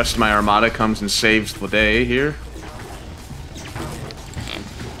 Well, the rest of my armada comes and saves the day here.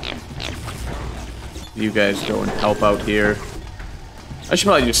 You guys go and help out here. I should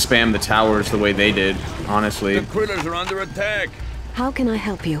probably just spam the towers the way they did, honestly. The critters are under attack. How can I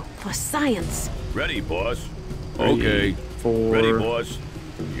help you? For science. Ready, boss. 3, Okay. 4, Ready, boss.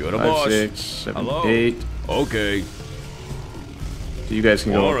 You're the 5, boss. 6, 7, Hello. 8. Okay. So you guys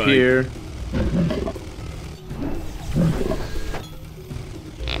can go All up right. here.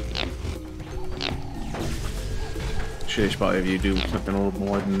 Should probably have you do something a little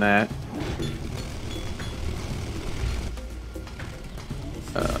more than that.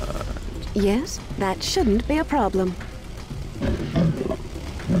 Yes, that shouldn't be a problem.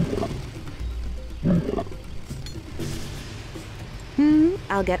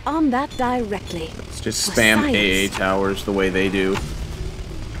 I'll get on that directly. Let's just For spam science. AA towers the way they do.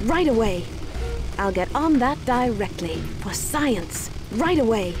 Right away. I'll get on that directly. For science. Right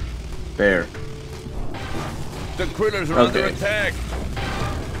away. There. The critters are Okay. under attack.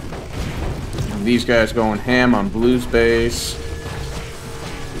 And these guys going ham on Blue's base.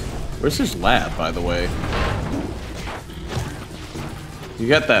 Where's his lab, by the way? You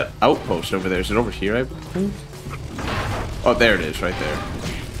got that outpost over there. Is it over here, I think? Oh, there it is, right there.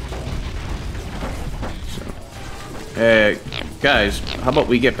 So, guys, how about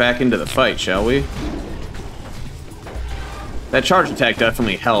we get back into the fight, shall we? That charge attack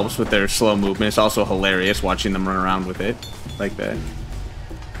definitely helps with their slow movement. It's also hilarious watching them run around with it like that.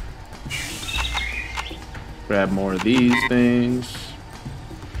 Grab more of these things.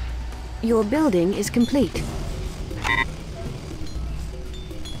 Your building is complete.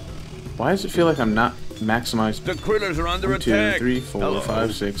 Why does it feel like I'm not maximized? The critters are under 1, 2, attack. 3, 4, Hello.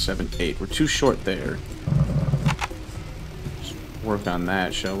 5, 6, 7, 8. We're too short there. Let's work on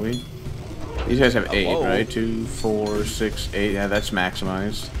that, shall we? These guys have 8, Hello. right? 2, 4, 6, 8. Yeah, that's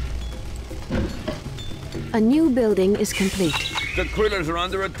maximized. A new building is complete. The critters are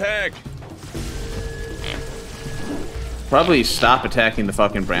under attack. Probably stop attacking the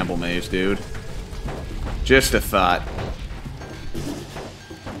fucking bramble maze, dude. Just a thought.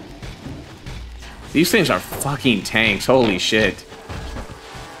 These things are fucking tanks. Holy shit.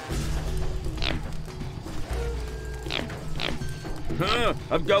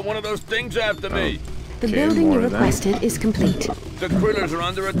 I've got one of those things after me. The Okay, building more you of that. requested is complete. The critters are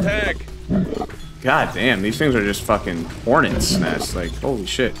under attack. God damn, these things are just fucking hornets' nests. Like, holy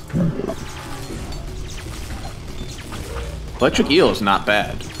shit. Electric eel is not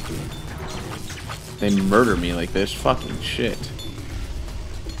bad. They murder me like this. Fucking shit.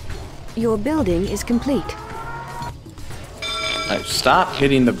 Your building is complete. Alright, stop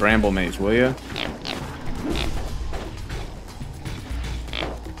hitting the bramble maze, will ya?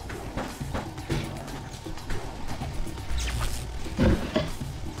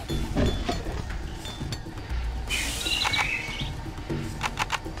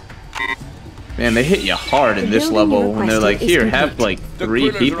 Man, they hit you hard in this level when they're like, here, have like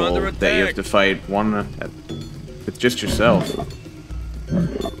 3 people that you have to fight, one with just yourself.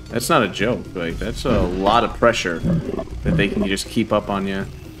 That's not a joke. Like, that's a lot of pressure that they can just keep up on you.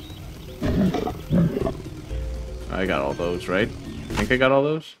 I got all those, right? I think I got all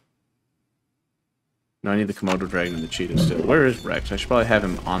those? No, I need the Komodo dragon and the cheetah still. Where is Rex? I should probably have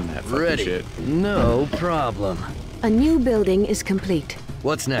him on that fucking shit. No problem. A new building is complete.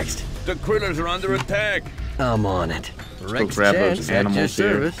 What's next? The critters are under attack. I'm on it. Let's go grab those animals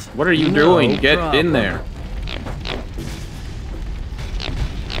here. What are you doing? Get in there.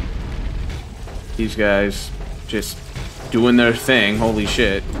 These guys just doing their thing. Holy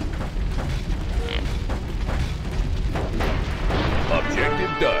shit.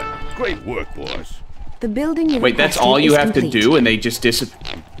 Objective done. Great work, boss. The building you Wait, that's requested all you is have complete. to do and they just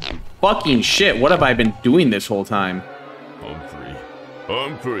disappear? Fucking shit, what have I been doing this whole time?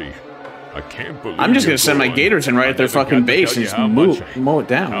 Humphrey. I can't believe I'm just you're gonna send my gone. gators in right at their I never fucking got to base tell and you just how mow it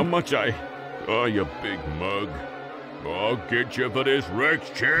How down. much I... Oh, you big mug. I'll get you for this, Rex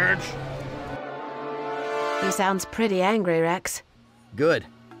Chance. He sounds pretty angry, Rex. Good.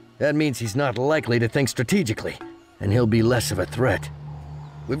 That means he's not likely to think strategically, and he'll be less of a threat.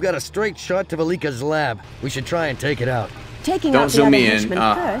 We've got a straight shot to Velika's lab. We should try and take it out. Taking Don't out the zoom other me in.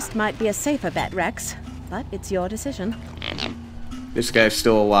 henchmen first might be a safer bet, Rex. But it's your decision. This guy's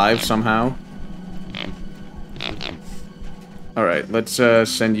still alive somehow. Alright, let's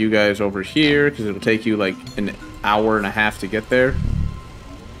send you guys over here, because it'll take you like an hour and a half to get there.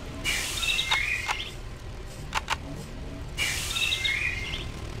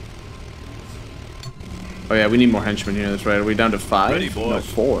 Oh yeah, we need more henchmen here, that's right. Are we down to 5? Ready, boss. No,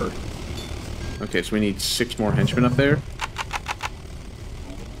 4. Okay, so we need 6 more henchmen up there.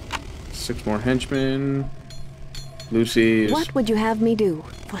 6 more henchmen. Lucy is What would you have me do?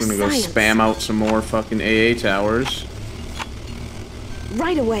 For gonna go science. spam out some more fucking AA towers.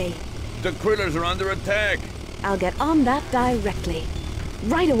 Right away. The critters are under attack. I'll get on that directly.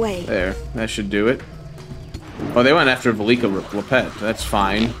 Right away. There, that should do it. Oh, they went after Velika Lepet. That's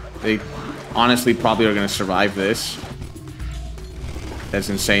fine. They honestly probably are gonna survive this. As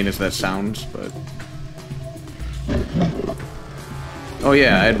insane as that sounds, but... Oh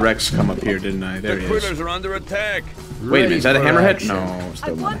yeah, I had Rex come up here, didn't I? There The he critters is. are under attack. Wait a minute, is that a Ready for hammerhead? action. No, I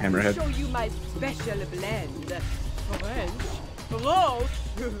still not a want to hammerhead. show you my special blend. French, roast.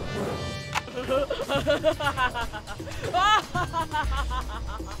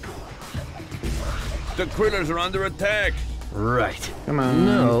 The critters are under attack. Right. Come on.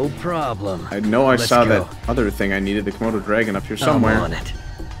 No problem. I know I Let's saw go. that other thing I needed, the Komodo dragon up here I'm somewhere. on it.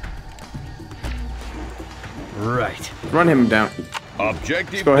 Right. Run him down.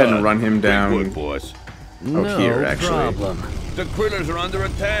 Objective Let's go ahead and done. run him Great down. work, boss. No here, actually. problem. The critters are under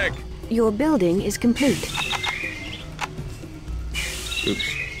attack. Your building is complete.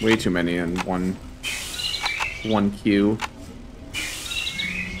 Oops, way too many in one queue.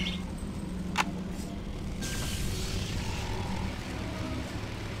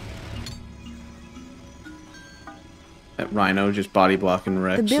 That rhino just body blocking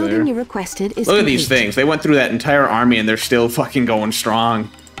Rex The building there. you requested is Look at complete. these things. They went through that entire army and they're still fucking going strong.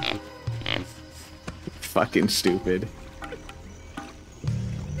 Fucking stupid.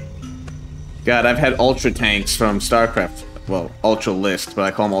 God, I've had ultra tanks from StarCraft. Well, ultra list, but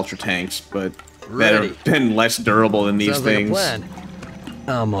I call them ultra tanks, but that Ready. have been less durable than these Sounds like a things. plan.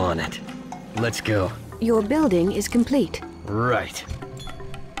 I'm on it. Let's go. Your building is complete. Right.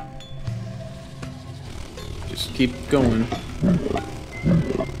 Just keep going.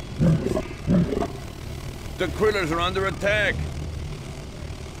 The critters are under attack.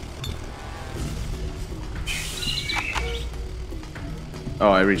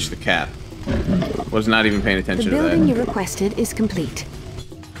 Oh, I reached the cap. Was not even paying The attention to building that. you requested is complete.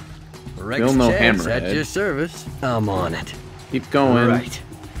 Rex Still no Chance hammerhead. at your service. I'm on it. Keep going. Right.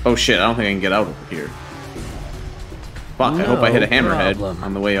 Oh shit, I don't think I can get out over here. Fuck, I hope I hit a No hammerhead problem.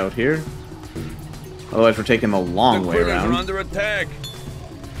 on the way out here. Otherwise we're taking the long The way critters are around. under attack.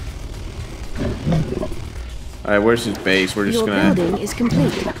 Alright, where's his base? We're just Your gonna building is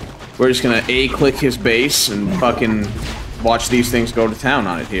complete. A-click his base and fucking watch these things go to town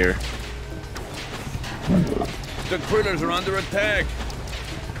on it here. The critters are under attack.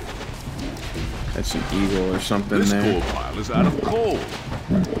 That's an eagle or something This there. coal pile is out of coal.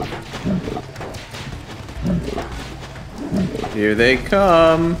 Here they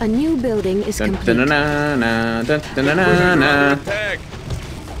come. A new building is Dun, complete. dun, dun, dun, dun, dun, dun, Critters are dun, under dun. attack.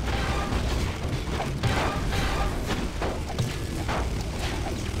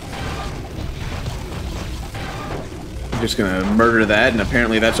 just gonna murder that, and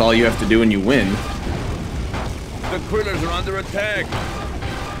apparently that's all you have to do and you win. The critters are under attack.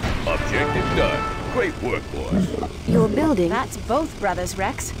 Objective done. Great work, boss. Your building. That's both brothers,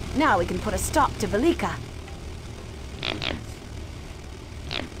 Rex. Now we can put a stop to Velika.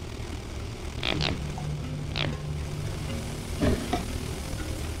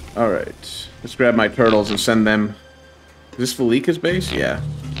 Alright. Let's grab my turtles and send them... Is this Velika's base? Yeah.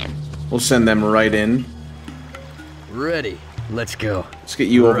 We'll send them right in. Ready. Let's go. Let's get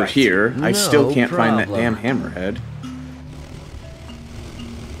you over Right. here. I still No can't find that problem. damn hammerhead.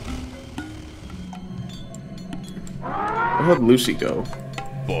 Where'd Lucy go?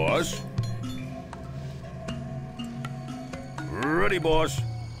 Boss. Ready, boss.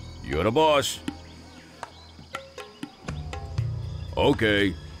 You're the boss.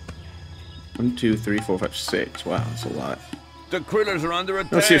 Okay. 1, 2, 3, 4, 5, 6. Wow, that's a lot. The critters are under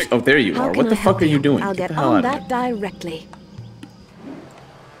attack. No, seriously. Oh, there you How are. can What the I help fuck are you doing? I'll Get get the hell on out of that directly.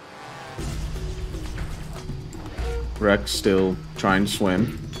 Rex still trying to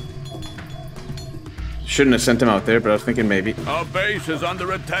swim. Shouldn't have sent him out there, but I was thinking maybe. Our base is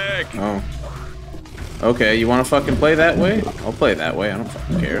under attack. Oh. Okay, you want to fucking play that way? I'll play that way. I don't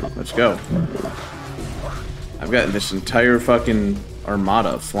fucking care. Let's go. I've got this entire fucking armada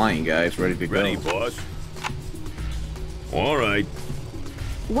of flying guys ready to go. Ready, boss. All right.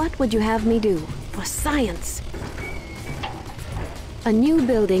 What would you have me do? For science. A new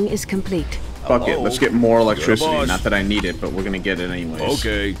building is complete. Fuck it, let's get more electricity. boss. Not that I need it, but we're gonna get it anyways.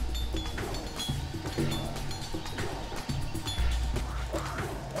 Okay.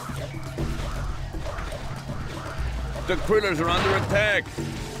 The critters are under attack.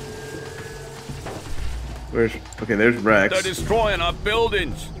 Where's... Okay, there's Rex. They're destroying our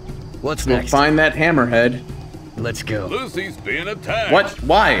buildings. What's We'll next? find that hammerhead. Let's go. Lucy's being attacked. What?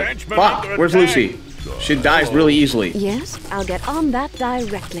 Why? Henchmen Fuck, under where's attack. Lucy? She dies really easily. Yes, I'll get on that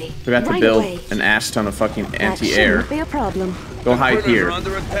directly. Forgot to right build away. an ass ton of fucking That anti-air. shouldn't be a problem. Go hide Critters here. are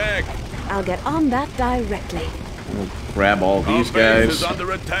under attack. I'll get on that directly. We'll grab all these Our base guys. is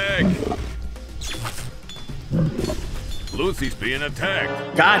under attack. Lucy's being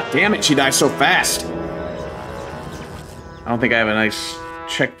attacked. God damn it, she dies so fast. I don't think I have a nice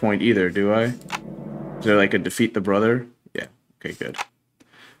checkpoint either, do I? Is there like a defeat the brother? Yeah. Okay, good.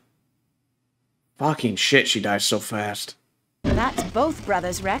 Fucking shit, she dies so fast. That's both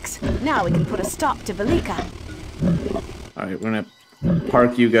brothers, Rex. Now we can put a stop to Velika. Alright, we're gonna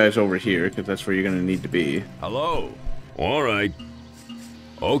park you guys over here, because that's where you're gonna need to be. Hello. All right.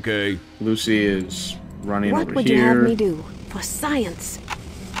 Okay. Lucy is running What over would here. you have me do? For science.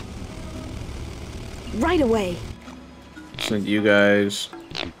 Right away. Send you guys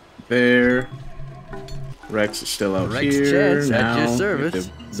there. Rex is still out Rex here Chance at now. your We have service.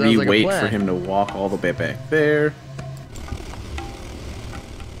 to Sounds like a re-wait plan. for him to walk all the way back there.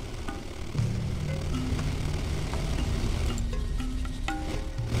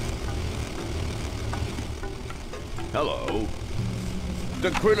 Hello.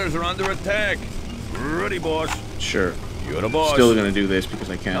 The critters are under attack. Ready, boss. Sure. You're the boss. Still gonna do this because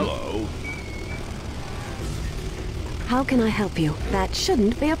I can. Hello. How can I help you? That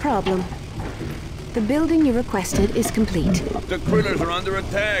shouldn't be a problem. The building you requested is complete. The critters are under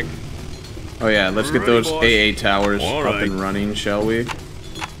attack. Oh yeah, let's get Ready, those boss. AA towers All up right. and running, shall we?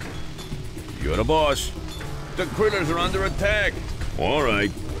 You're the boss. The critters are under attack. All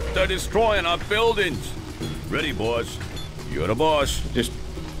right. They're destroying our buildings. Ready, boss. You're the boss. Just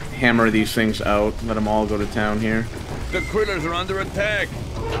hammer these things out. Let them all go to town here. The critters are under attack.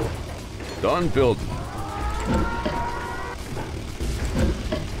 Done building.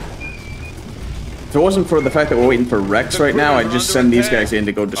 If it wasn't for the fact that we're waiting for Rex The right now, I'd critters are just under send these attack. guys in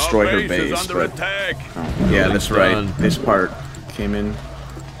to go destroy Our her base is base. under But attack. oh, yeah, that's right. Done. This part came in.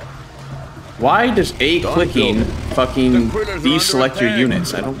 Why does A Done clicking building. fucking The critters are under deselect your attack.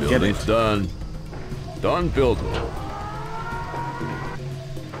 units? I don't get Building's it. done. Done building.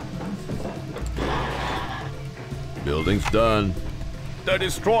 Building's done. They're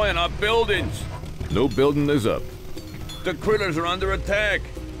destroying our buildings. No building is up. The critters are under attack.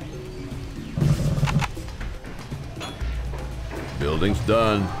 Building's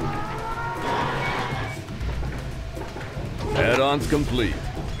done. Add-ons complete.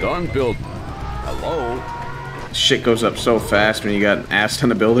 Done building. Hello? Shit goes up so fast when you got an ass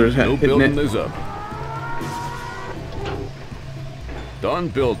ton of builders No hitting building it. is up. Done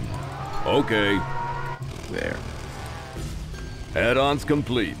building. Okay. There. Add-ons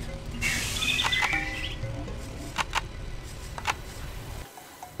complete.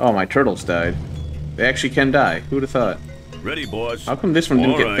 Oh, my turtles died. They actually can die. Who would have thought? Ready, boss. How come this one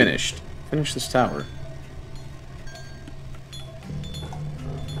didn't All get right. finished? Finish this tower.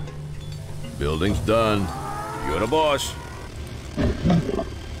 Building's done. You're the boss.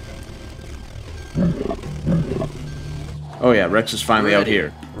 Oh yeah, Rex is finally out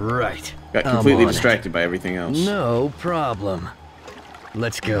here. Right. Got completely distracted by everything else. No problem.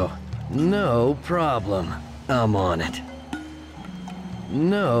 Let's go. No problem. I'm on it.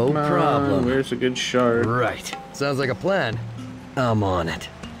 No Come on, problem. where's a good shard? Right. Sounds like a plan. I'm on it.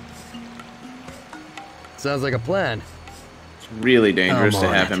 Sounds like a plan. It's really dangerous I'm to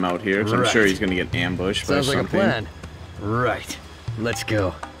on have it. him out here, because I'm Right. sure he's gonna get ambushed by Sounds like something. a plan. Right. Let's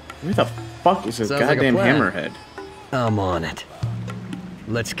go. Where the fuck is this Sounds like a goddamn plan. hammerhead? I'm on it.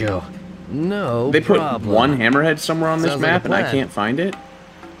 Let's go. No They put problem. one hammerhead somewhere on this Sounds like a map and I plan. can't find it?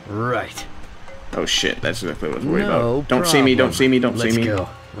 Right. Oh shit, that's exactly what I was worried No about. Don't see me, don't see me, don't Let's see me. go.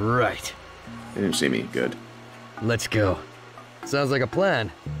 Right. They didn't see me, good. Let's go. Sounds like a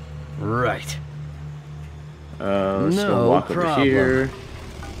plan. Right. Let's go No walk over problem. here.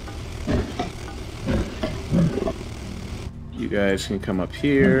 You guys can come up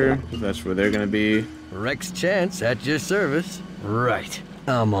here, 'cause that's where they're gonna be. Rex Chance at your service. Right.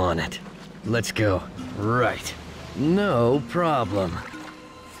 I'm on it. Let's go. Right. No problem.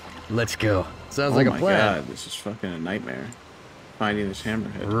 Let's go. Sounds like a plan. Oh my god, this is fucking a nightmare. Finding this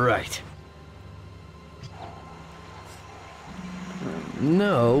hammerhead. Right.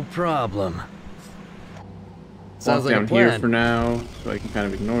 No problem. Sounds Walk like down a plan. here for now, so I can kind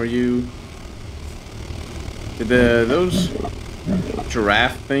of ignore you. Did those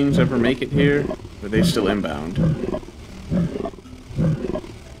giraffe things ever make it here? Or are they still inbound?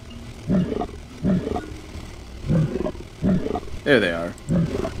 There they are.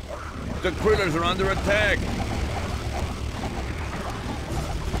 The Krillers are under attack.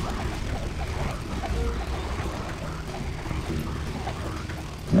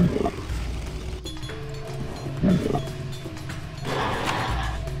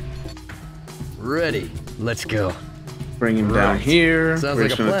 Ready. Let's go. Bring him down Right. here. Sounds We're like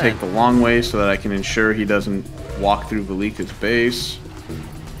just a gonna plan. take the long way so that I can ensure he doesn't walk through Velika's base.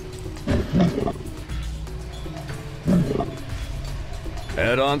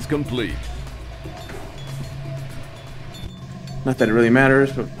 Add-ons complete. Not that it really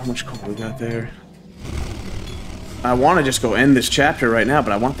matters, but how much coal we got there? I want to just go end this chapter right now,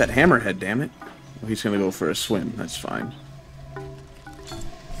 but I want that hammerhead, damn it. Well, he's gonna go for a swim, that's fine.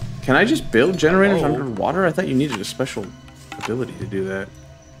 Can I just build generators underwater? I thought you needed a special ability to do that.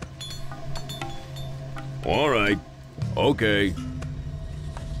 All right. Okay.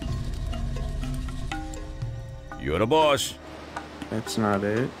 You're the boss. That's not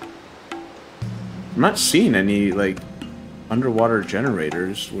it. I'm not seeing any, like, underwater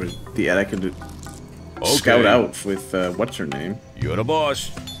generators where I could scout out with, what's her name? You're the boss.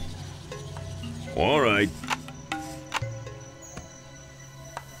 All right.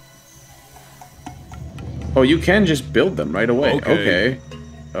 Oh, you can just build them right away. Okay. Okay.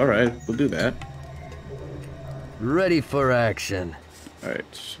 Alright, we'll do that. Ready for action. Alright,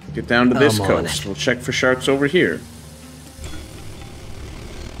 get down to this I'm on coast. it. We'll check for sharks over here.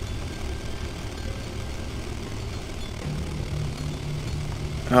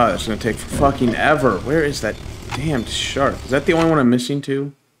 Oh, that's gonna take fucking ever. Where is that damned shark? Is that the only one I'm missing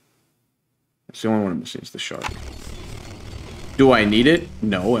too? That's the only one I'm missing, is the shark. Do I need it?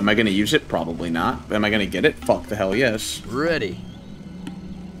 No. Am I gonna use it? Probably not. Am I gonna get it? Fuck the hell yes. Ready.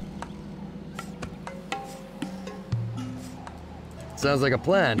 Sounds like a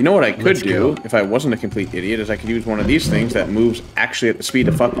plan. You know what I could Let's do, go. if I wasn't a complete idiot, is I could use one of these things that moves actually at the speed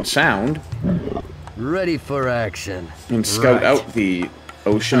of fucking sound Ready for action. and scout Right. out the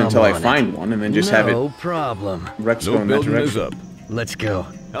ocean I'm until I on it. find one, and then just have No it problem. Rex go No in that building is direction. up. Let's go.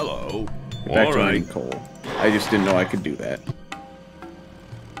 Hello. Get back All to right. mining coal. I just didn't know I could do that.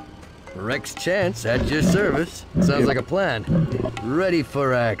 Rex Chance at your service. Sounds like a plan. Ready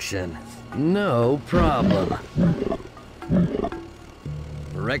for action. No problem.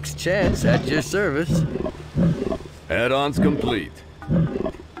 Rex Chance at your service. Add-ons complete.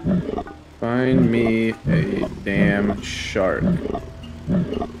 Find me a damn shark.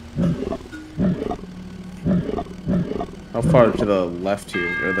 How far to the left here,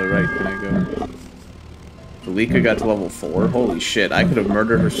 or the right can I go? Velika got to level 4? Holy shit, I could have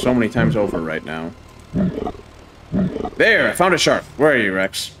murdered her so many times over right now. There, I found a shark. Where are you,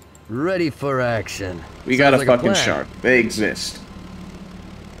 Rex? Ready for action. We got a Sounds like fucking plan. shark. They exist.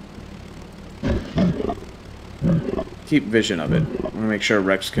 Keep vision of it. I want to make sure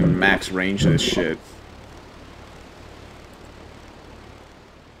Rex can max range this shit.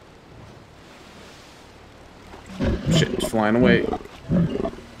 Shit, it's flying away.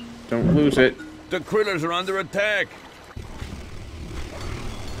 Don't lose it. The Krillers are under attack.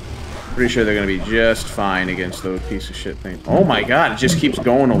 Pretty sure they're gonna be just fine against those piece of shit things. Oh my god, it just keeps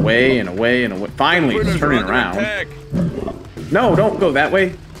going away and away and away. Finally, it's turning around. No, don't go that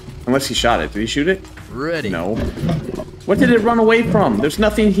way. Unless he shot it. Did he shoot it? Ready. No. What did it run away from? There's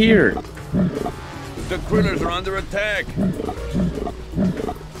nothing here. The critters are under attack.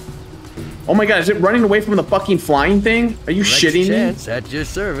 Oh my god, is it running away from the fucking flying thing? Are you shitting me? At your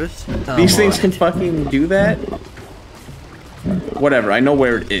service. These things can fucking do that? Whatever, I know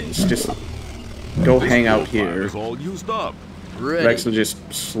where it is. Just go hang out here. All used up. Ready. Rex will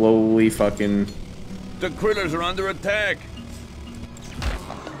just slowly fucking... The critters are under attack.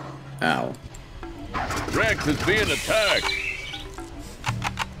 Ow. Rex is being attacked.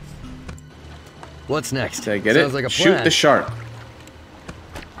 What's next? Did I get Sounds it? like a Shoot plan. the shark.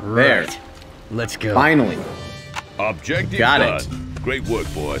 There. Right. Let's go. Finally. Objective Got done. it. Great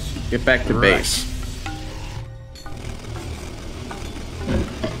work, boss. Get back to Right. base.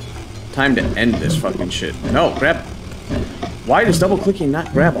 Time to end this fucking shit. No, grab... Why does double clicking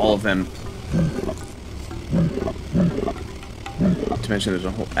not grab all of them? Not to mention there's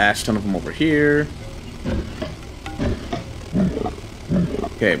a whole ass ton of them over here.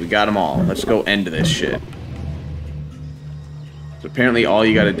 Okay, we got them all. Let's go end this shit. So apparently all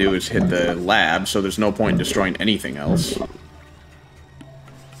you gotta do is hit the lab, so there's no point in destroying anything else.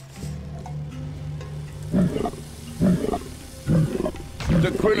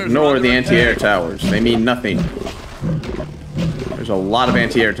 Ignore the anti-air towers. They mean nothing. There's a lot of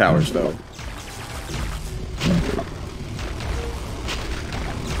anti-air towers, though.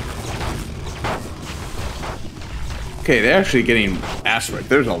 Okay, they're actually getting ass-wrecked.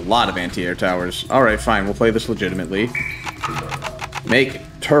 There's a lot of anti-air towers. Alright, fine. We'll play this legitimately. Make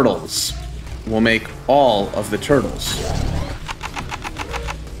turtles. We'll make all of the turtles.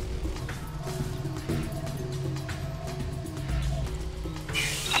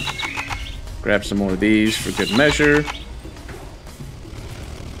 Grab some more of these for good measure.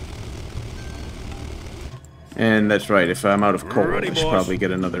 And that's right, if I'm out of coal, I should probably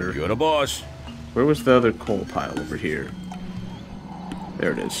get another... You're the boss. Where was the other coal pile over here?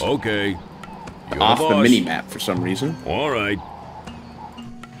 There it is. Okay. You're Off the the boss. mini-map for some reason. Alright.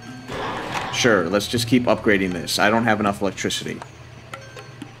 Sure, let's just keep upgrading this. I don't have enough electricity.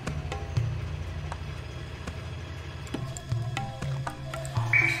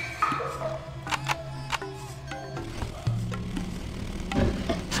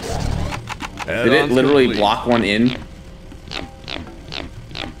 Did it literally block one in?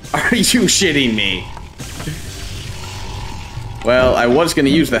 Are you shitting me? Well, I was going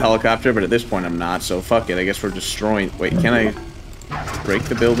to use the helicopter, but at this point I'm not, so fuck it. I guess we're destroying... Wait, can I break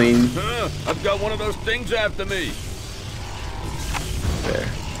the building? I've got one of those things after me.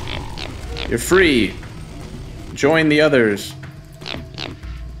 There. You're free. Join the others.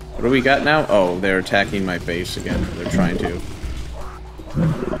 What do we got now? Oh, they're attacking my base again. They're trying to.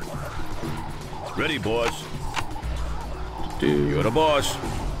 Ready, boss. Dude. You're the boss.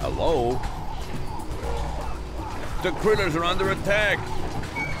 Hello? The critters are under attack.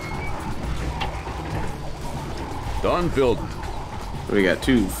 Done building. What do we got?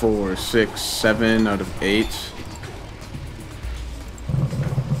 2, 4, 6, 7 out of 8.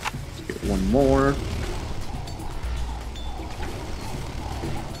 Let's get one more.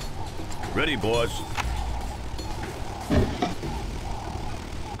 Ready, boss.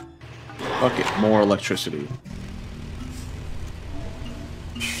 Fuck it, more electricity.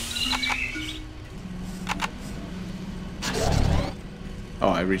 Oh,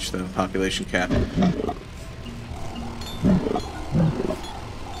 I reached the population cap.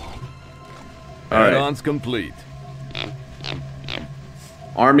 Alright. Add-ons complete.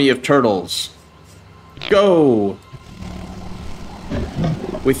 Army of Turtles. Go!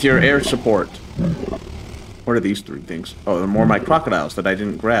 With your air support. What are these 3 things? Oh, they're more my crocodiles that I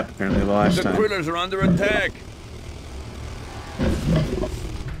didn't grab apparently the last time. The critters are under attack.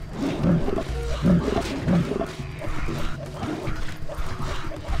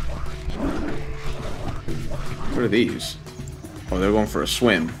 What are these? Oh, they're going for a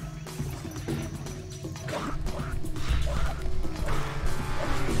swim.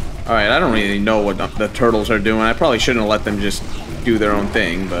 Alright, I don't really know what the turtles are doing. I probably shouldn't have let them just do their own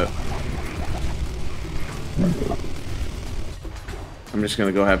thing, but... I'm just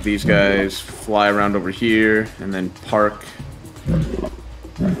gonna go have these guys fly around over here, and then park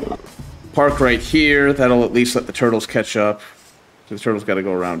right here. That'll at least let the turtles catch up. So the turtles gotta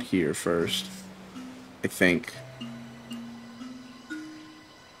go around here first, I think.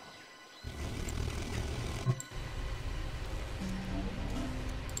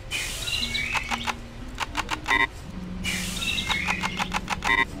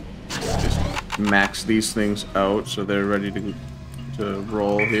 max these things out so they're ready to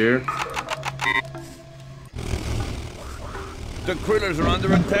roll here. The critters are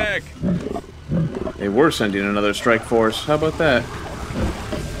under attack. They were sending another strike force. How about that?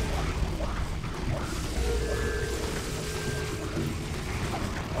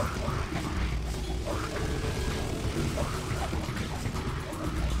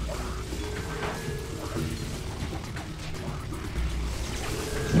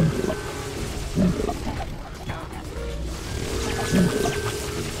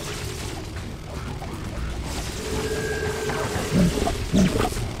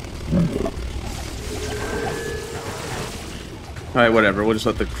 Alright, whatever. We'll just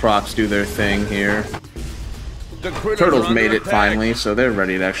let the crocs do their thing here. The critters Turtles are made under it attack. finally, so they're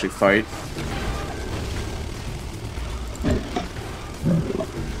ready to actually fight.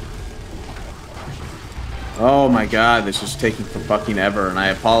 Oh my god, this is taking for fucking ever, and I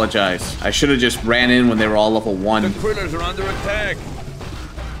apologize. I should have just ran in when they were all level 1. The critters are under attack.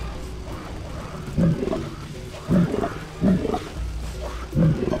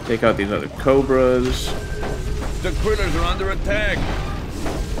 Take out these other cobras. The critters are under attack.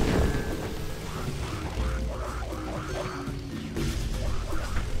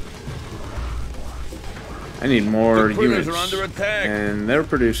 I need more The critters units. are under attack. And they're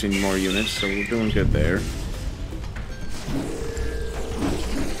producing more units, so we're doing good there.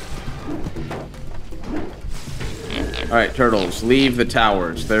 Alright, turtles, leave the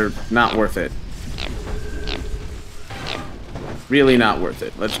towers. They're not worth it. Really not worth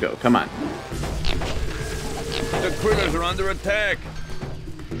it. Let's go. Come on. The critters are under attack.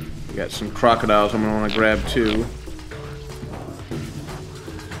 We got some crocodiles I'm gonna want to grab too.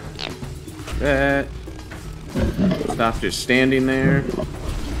 That. Stop just standing there.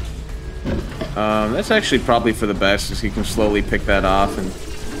 That's actually probably for the best, as he can slowly pick that off and...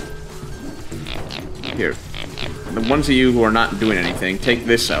 Here. The ones of you who are not doing anything, take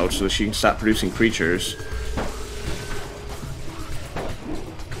this out so that she can stop producing creatures.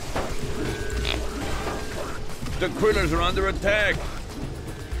 The critters are under attack.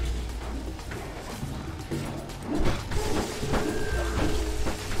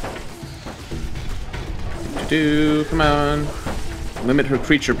 Come on. Limit her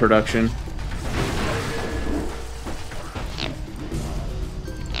creature production.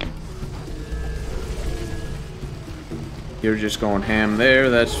 You're just going ham there,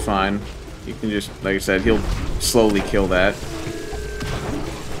 that's fine. You can just, like I said, he'll slowly kill that.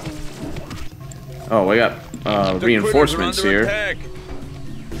 Oh, we got reinforcements here. Attack.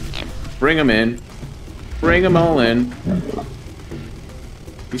 Bring them in. Bring them all in.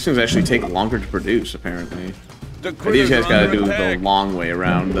 These things actually take longer to produce, apparently. These guys gotta do the long way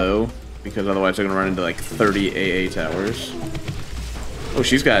around, though, because otherwise they're gonna run into like 30 AA towers. Oh,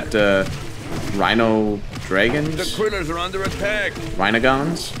 she's got rhino dragons? The critters are under attack.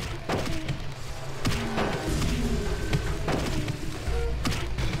 Rhinogons?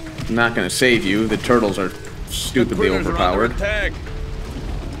 Not gonna save you. The turtles are stupidly overpowered.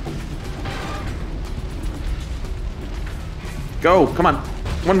 Go! Come on!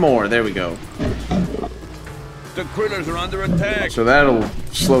 One more. There we go. The critters are under attack. So that'll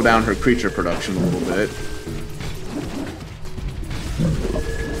slow down her creature production a little bit.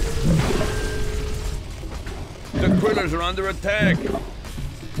 The critters are under attack.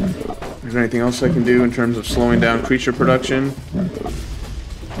 Is there anything else I can do in terms of slowing down creature production?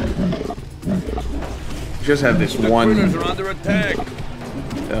 Just have this one critters are under attack.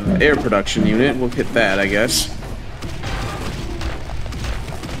 Air production unit. We'll hit that, I guess.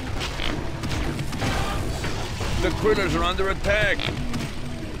 The critters are under attack.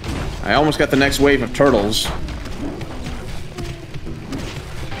 I almost got the next wave of turtles.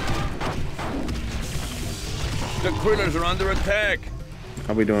 The critters are under attack.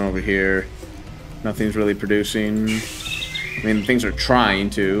 How are we doing over here? Nothing's really producing. I mean, things are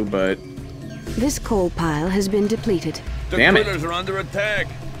trying to, but... This coal pile has been depleted. The Damn it. critters are under attack.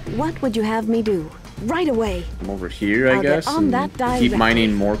 What would you have me do? Right away. I'm over here, I I'll get guess, on and that keep directly.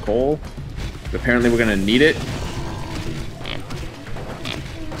 mining more coal. Apparently we're gonna need it.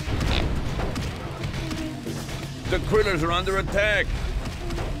 The critters are under attack.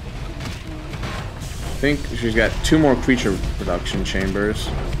 I think she's got 2 more creature production chambers.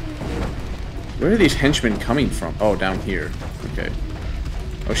 Where are these henchmen coming from? Oh, down here. Okay.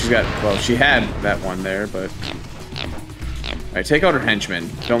 Oh, she's got... Well, she had that one there, but... Alright, take out her henchmen.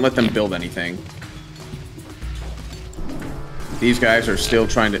 Don't let them build anything. These guys are still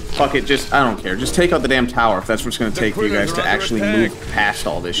trying to... Fuck it, just... I don't care. Just take out the damn tower if that's what's gonna take for you guys to actually move past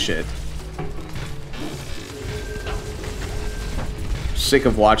all this shit. sick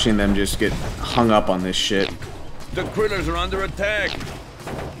of watching them just get hung up on this shit. The critters are under attack.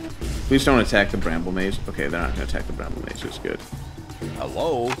 Please don't attack the bramble maze. Okay, they're not gonna attack the bramble maze. It's good.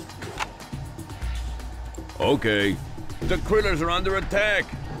 Hello? Okay. The critters are under attack.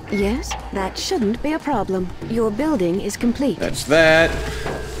 Yes, that shouldn't be a problem. Your building is complete. That's that.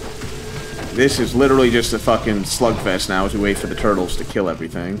 This is literally just a fucking slugfest now as we wait for the turtles to kill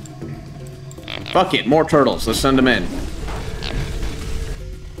everything. Fuck it, more turtles. Let's send them in.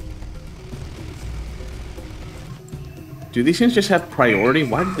 Do these things just have priority?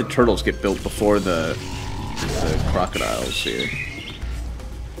 Why did the turtles get built before the crocodiles here?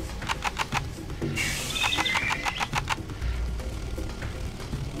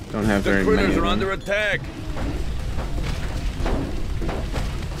 Don't have very many. The critters are under attack.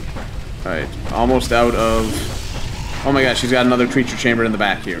 Alright, almost out of... Oh my gosh, she's got another creature chamber in the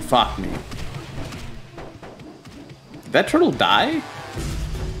back here. Fuck me. Did that turtle die?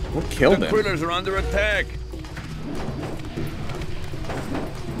 What killed him? The critters are under attack.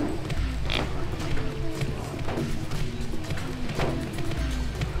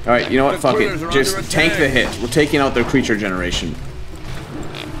 Alright, you know what? Fuck it. Just tank the hit. We're taking out their creature generation.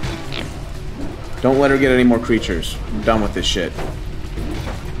 Don't let her get any more creatures. I'm done with this shit.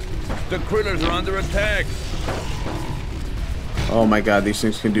 The critters are under attack. Oh my god, these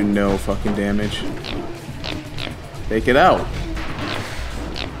things can do no fucking damage. Take it out.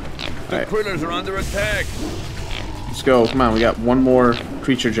 The critters are under attack. Let's go. Come on, we got one more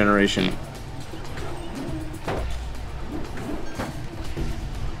creature generation.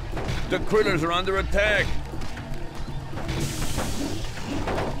 The critters are under attack.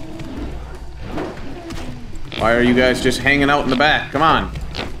 Why are you guys just hanging out in the back? Come on.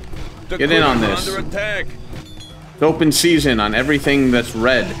 Get in on this. Under attack. It's open season on everything that's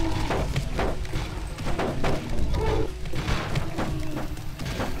red.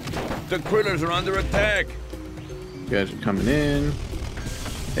 The critters are under attack. You guys are coming in.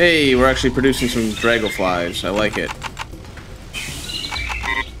 Hey, we're actually producing some dragonflies. I like it.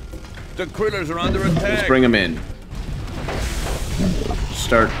 The critters are under attack. Let's bring them in.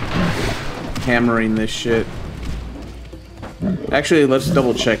 Start hammering this shit. Actually, let's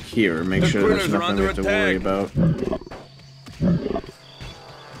double check here. Make sure there's nothing we have to worry about.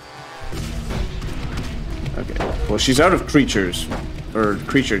 Okay. Well, she's out of creatures. Or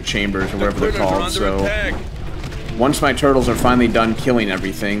creature chambers, or whatever they're called, so... Once my turtles are finally done killing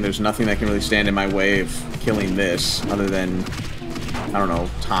everything, there's nothing that can really stand in my way of killing this, other than... I don't know,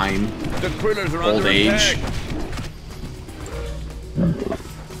 time. The critters are old age.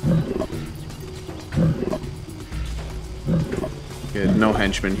 Good, no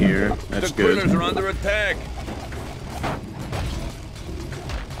henchmen here. That's good. The critters are under attack.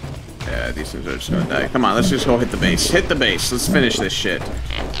 Yeah, these things are just gonna die. Come on, let's just go hit the base. Hit the base. Let's finish this shit.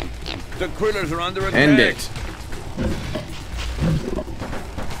 The critters are under attack. End it.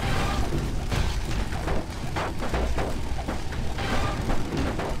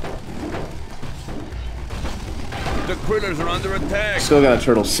 The critters are under attack. Still got a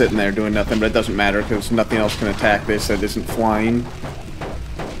turtle sitting there doing nothing, but it doesn't matter because nothing else can attack this that isn't flying.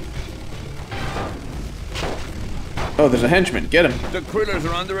 Oh, there's a henchman. Get him. The critters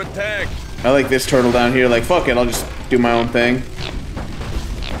are under attack. I like this turtle down here. Like, fuck it. I'll just do my own thing.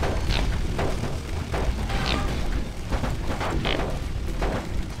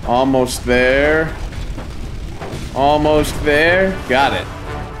 Almost there. Almost there. Got it.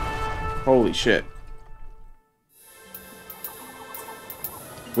 Holy shit.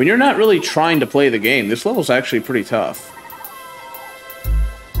 When you're not really trying to play the game, this level's actually pretty tough.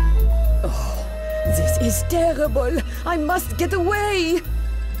 Oh, this is terrible. I must get away.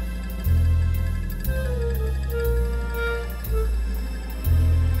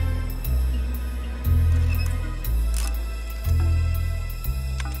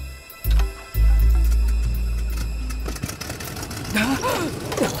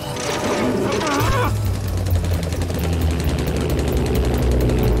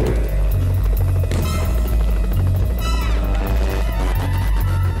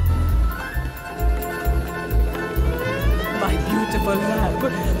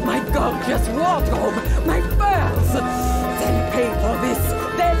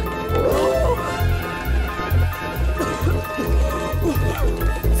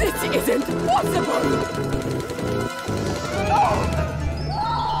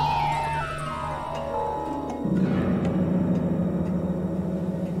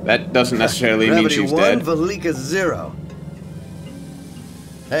 That doesn't necessarily mean she's dead. Velika 0.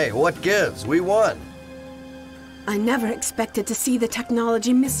 Hey, what gives? We won. I never expected to see the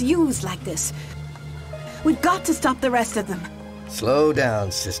technology misused like this. We've got to stop the rest of them. Slow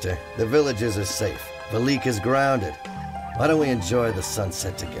down, sister. The villagers are safe. Valik is grounded. Why don't we enjoy the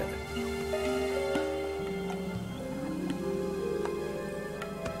sunset together?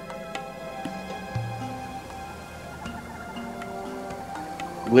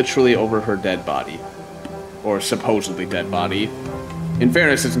 Literally over her dead body. Or supposedly dead body. In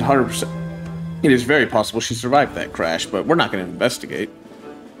fairness, it's 100%. It is very possible she survived that crash, but we're not going to investigate.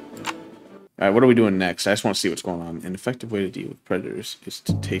 Alright, what are we doing next? I just want to see what's going on. An effective way to deal with predators is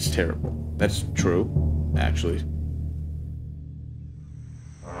to taste terrible. That's true, actually.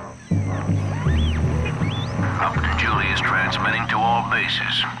 Upton Julie is transmitting to all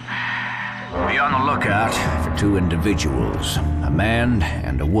bases. Be on the lookout for two individuals, a man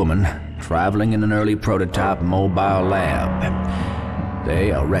and a woman, traveling in an early prototype mobile lab.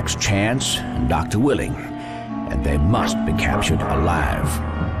 They are Rex Chance and Dr. Willing, and they must be captured alive.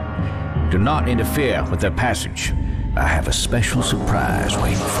 Do not interfere with their passage. I have a special surprise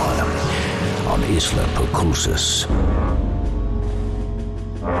waiting for them on Isla Procursus.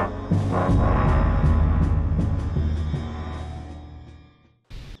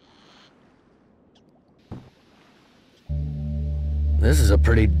 This is a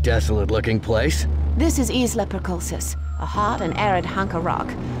pretty desolate-looking place. This is Isla Procursus, a hot and arid hunk of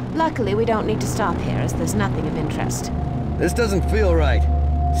rock. Luckily, we don't need to stop here, as there's nothing of interest. This doesn't feel right.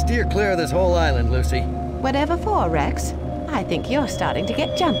 Steer clear of this whole island, Lucy. Whatever for, Rex. I think you're starting to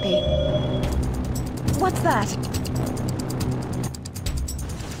get jumpy. What's that?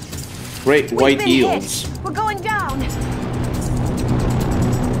 Great white We've been eels. hit. We're going down.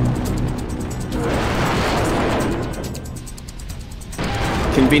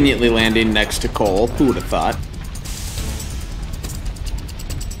 Conveniently landing next to Cole. Who would have thought?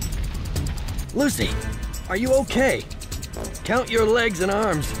 Lucy, are you okay? Count your legs and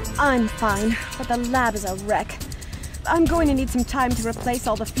arms. I'm fine, but the lab is a wreck. I'm going to need some time to replace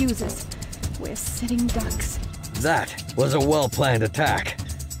all the fuses. We're sitting ducks. That was a well-planned attack.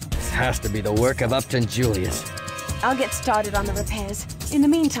 This has to be the work of Upton Julius. I'll get started on the repairs. In the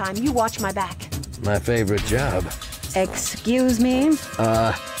meantime, you watch my back. My favorite job. Excuse me?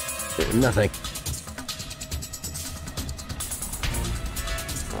 Nothing.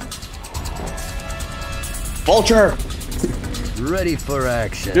 Vulture! Ready for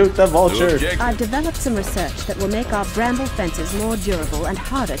action. Shoot the vulture! I've developed some research that will make our bramble fences more durable and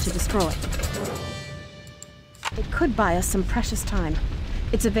harder to destroy. It could buy us some precious time.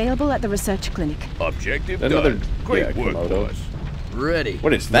 It's available at the research clinic. Objective Another done. Great work, Komodo. boss. Ready.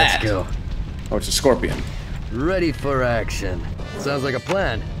 What is that? Let's go. Oh, it's a scorpion. Ready for action. Sounds like a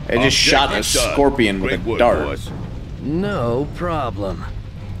plan. I just shot a Objective done. scorpion with Great a work, dart. boss. No problem.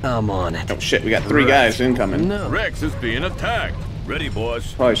 I'm on it. Oh shit, we got three guys incoming. No. Rex is being attacked. Ready,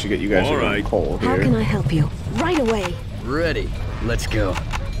 boss. Probably should get you guys All around right. Cole How here. can I help you? Right away. Ready. Let's go.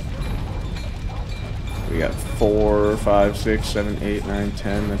 We got 4, 5, 6, 7, 8, 9,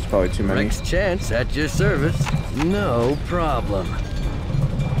 10. That's probably too many. Rex Chance at your service. No problem.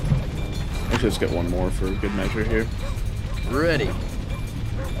 Actually, let's get one more for good measure here. Ready.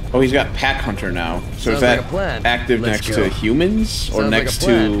 Oh, he's got Pack Hunter now. So Sounds is that like a plan. active Let's next go. to humans or Sounds like a next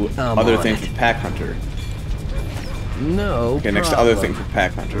plan. to I'm other on things it. with Pack Hunter? No Okay, next to other things with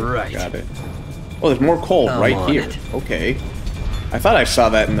Pack Hunter. Right. Got it. Oh, there's more coal I'm right on here. it. Okay. I thought I saw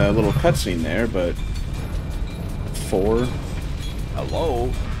that in the little cutscene there, but 4.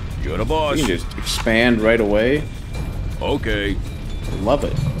 Hello? You're the boss. You can just expand right away. Okay. Love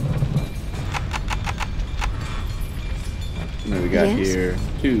it. And then we got Yes? here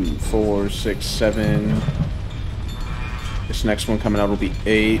 2, 4, 6, 7. This next one coming out will be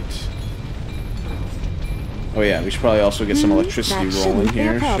 8. Oh yeah, we should probably also get some electricity that rolling shouldn't be a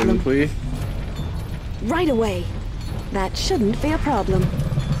here, problem. shouldn't we? Right away. That shouldn't be a problem.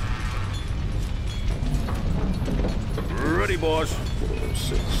 Ready, boss. 4,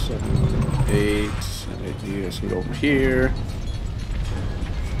 6, 7, 8. You guys can go over here.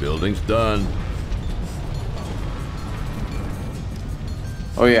 Building's done.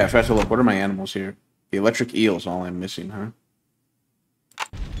 Oh yeah, I forgot to look. What are my animals here? The electric eel is all I'm missing, huh?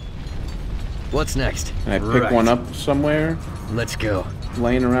 What's next? Can I pick Right. one up somewhere? Let's go.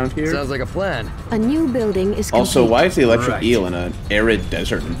 Laying around here? Sounds like a plan. A new building is complete. Also, why is the electric Right. eel in an arid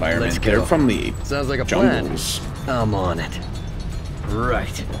desert environment? Let's go. They're from the Sounds like a jungles. plan. I'm on it.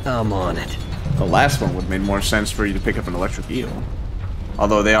 Right. I'm on it. The last one would have made more sense for you to pick up an electric eel.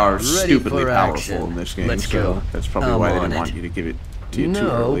 Although they are stupidly for powerful action. in this game, Let's so go. that's probably I'm why they on didn't want it. you to give it to you too No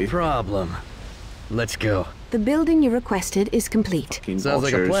early. problem. Let's go. The building you requested is complete. Fucking Sounds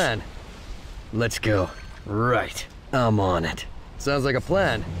like a vultures. plan. Let's go. Right. I'm on it. Sounds like a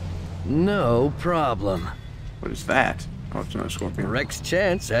plan. No problem. What is that? Oh, it's not a scorpion. Rex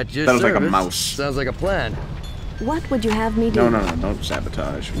Chance at your That was like a service. mouse. Sounds like a plan. What would you have me do? No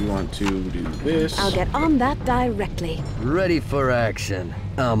sabotage. We want to do this. I'll get on that directly. Ready for action.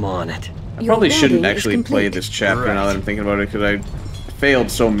 I'm on it. I probably Your shouldn't building is actually play complete. this chapter now Right. that I'm thinking about it, because I failed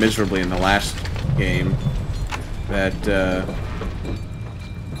so miserably in the last game that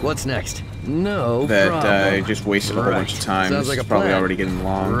What's next? No that problem. I just wasted a whole bunch of Right. time. Sounds This like a is probably plan. already getting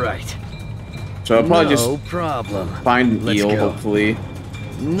long. Right. So I'll probably no just problem. find an Let's eel, go. hopefully,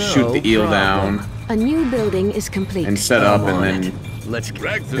 No shoot the eel problem. down, A new building is complete. and set up, I'm and on then it. Let's go.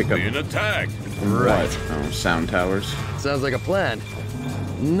 Rex is Pick up- being attacked. Right. what? Oh, sound towers. Sounds like a plan.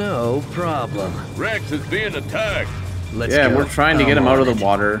 No problem. Rex is being attacked. Let's Yeah, go. we're trying to get I'm him out of on the it.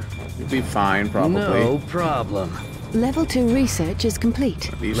 water. He'll be fine, probably. No problem. Level 2 research is complete.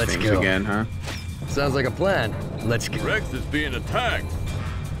 These Let's things go. again, huh? Sounds like a plan. Let's go. Rex is being attacked.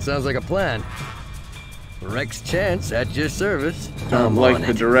 Sounds like a plan. Rex Chance at your service. Don't I'm like on the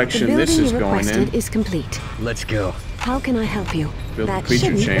it. The direction building this is you going requested in. is complete. Let's go. How can I help you? Build a That creature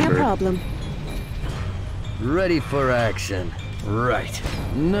shouldn't be chamber. a problem. Ready for action. Right.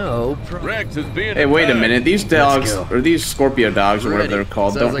 No problem. Rex is being Hey, wait a attacked. minute. These dogs, go. or these Scorpio dogs, or whatever Ready. they're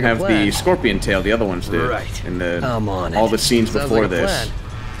called, Sounds don't like a have the plan. scorpion tail. The other ones did. Right. In the I'm on it. all the scenes Sounds before like a this.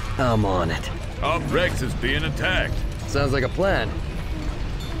 plan. I'm on it. Rex is being attacked. Sounds like a plan.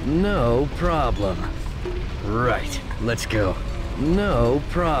 No problem. Right. Let's go. No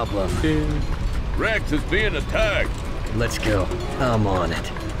problem. Rex is being attacked. Let's go. I'm on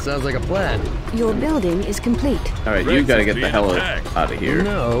it. Sounds like a plan. Your building is complete. All right, you Rex gotta is get the being hell attacked. out of here.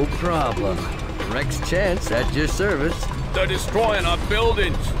 No problem. Rex Chance at your service. They're destroying our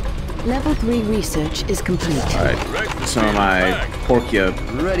buildings. Level 3 research is complete. All right, Rex is some of being my attacked.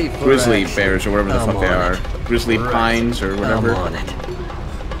 Porkia Ready for grizzly action. bears, or whatever the I'm fuck they on are. it. Grizzly Right. pines, or whatever. I'm on it.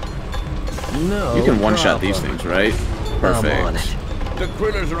 No You can one-shot problem. these things, right? I'm on Perfect. it. The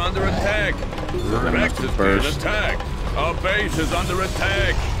critters are under attack. Rex is being burst. attacked. Our base is under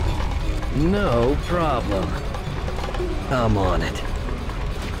attack. No problem. I'm on it.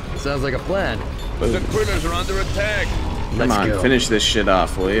 Sounds like a plan. The critters are under attack. Come Let's on, go. finish this shit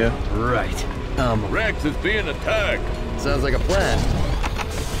off, will you? Right. Rex is being attacked. Sounds like a plan.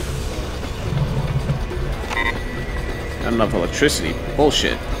 Not enough electricity.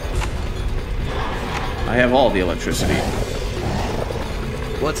 Bullshit. I have all the electricity.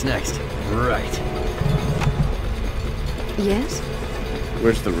 What's next? Right. Yes?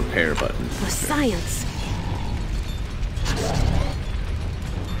 Where's the repair button? For science.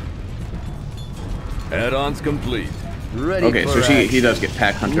 Add-ons complete. Ready Okay, for so he action. does get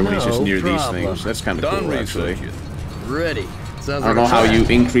Pack Hunter when he's just No near these problem. things. That's kind of Done cool, actually. researching. Ready. Sounds I don't know like how a plan. you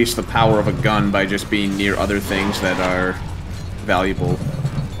increase the power of a gun by just being near other things that are valuable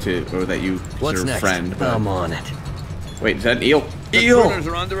to, or that you What's consider a next? friend. But I'm on it. wait, is that an eel? The Eel! critters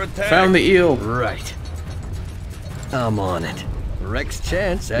are under attack. Found the eel. Right. I'm on it. Rex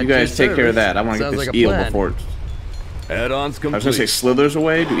Chance at You guys your take care of service. that. I want to get Sounds this like a eel plan. before it. Add-ons I complete. was gonna say slithers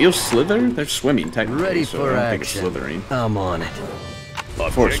away. Do eels slither? They're swimming technically, Ready so for I don't think it's action. slithering. I'm on it.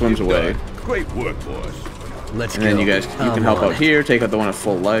 Before it swims Objective away. done. Great work, boss. Let's And go. then you guys, you I'm can help on out it. here. Take out the one at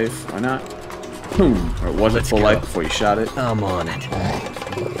full life. Why not? Boom. Or was it Let's full go. life before you shot it? I'm on it.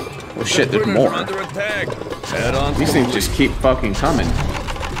 Oh shit, there's Critters more. are under attack. Add-ons These things just keep fucking coming.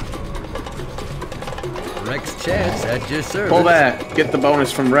 Rex Chance at your service. Pull back. Get the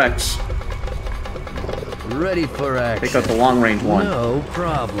bonus from Rex. Ready for action. Take out the long range one. No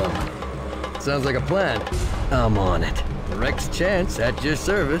problem. Sounds like a plan. I'm on it. Rex Chance at your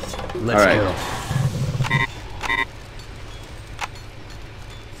service. Let's All right. go.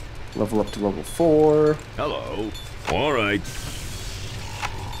 Level up to level 4. Hello. All right.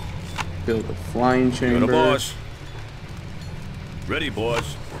 Build a flying Got a chamber. boss. Ready,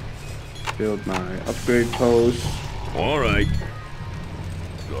 boss. Build my upgrade post. All right.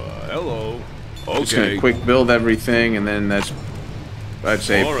 Hello. Just gonna Okay. quick build everything, and then that's, I'd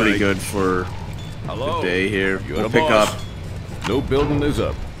say, All pretty right. good for Hello. the day here. You're We'll the pick boss. up. No building is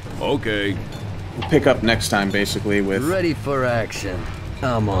up. Okay. We'll pick up next time, basically, with Ready for action.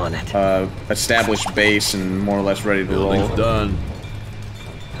 I'm on it. established base and more or less ready to Building's roll. done.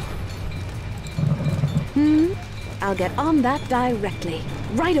 I'll get on that directly.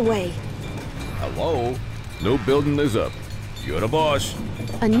 Right away. Hello. No building is up. You're the boss.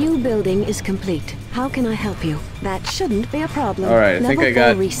 A new building is complete. How can I help you? That shouldn't be a problem. All right, I think Level I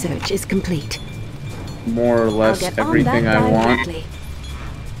got 4 research is complete. More or I'll less get everything on that I want. directly.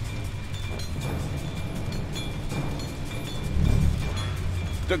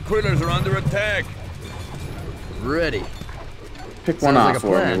 The critters are under attack. Ready. Pick one Sounds like off a for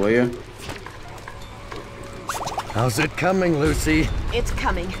me, plan. will you? How's it coming, Lucy? It's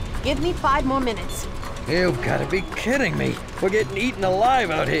coming. Give me 5 more minutes. You've got to be kidding me. We're getting eaten alive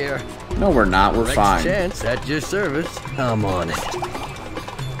out here. No, we're not. We're Next fine. chance at your service. I'm on it.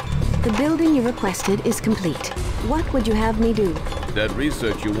 The building you requested is complete. What would you have me do? That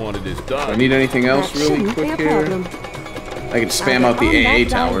research you wanted is Do I done. need anything else That really shouldn't quick be a here? problem. I could spam I'll out the get on AA that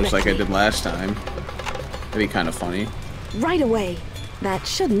towers like I directly. did last time. That'd be kind of funny. Right away. That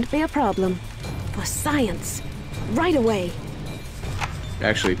shouldn't be a problem. For science. Right away.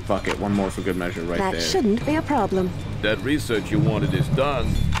 Actually, fuck it. One more for good measure right That there. shouldn't be a problem. That research you wanted is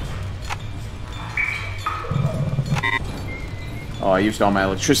done. Oh, I used all my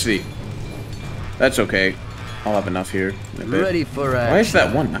electricity. That's okay. I'll have enough here in a bit. Ready for action. Why is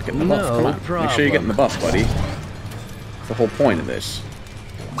that one not getting the buff? No Come on. problem. Make sure you're getting the buff, buddy. That's the whole point of this.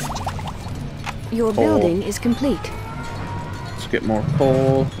 Your Coal. building is complete. Let's get more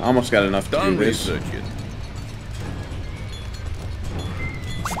coal. I almost got enough to Done do this. researching.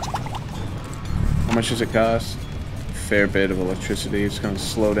 How much does it cost? Fair bit of electricity. It's going to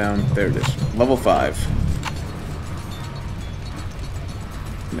slow down. There it is. Level 5.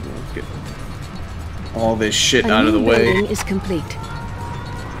 And then we'll get all this shit out of the A new way. building is complete.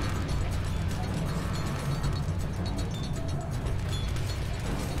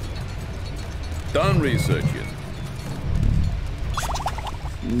 Done researching.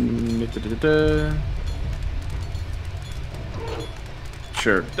 Da-da-da-da.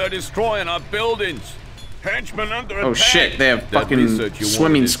 Sure. They're destroying our buildings. Henchmen under attack. Oh shit, they have That fucking research you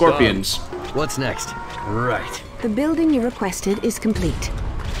swimming wanted is scorpions. What's next? Right. The building you requested is complete.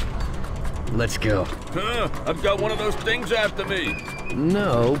 Let's go. done. I've got one of those things after me.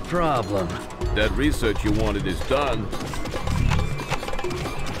 No problem. That research you wanted is done.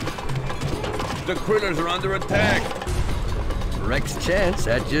 The critters are under attack. Rex Chance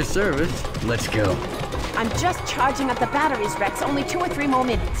at your service. Let's go. I'm just charging up the batteries, Rex. Only 2 or 3 more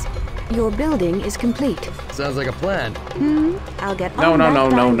minutes. Your building is complete. Sounds like a plan. I'll get No, on no, that no,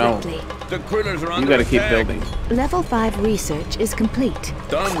 no, no. directly. The critters are You under gotta attack. keep building. Level 5 research is complete.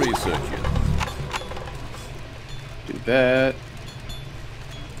 Done researching. Do that.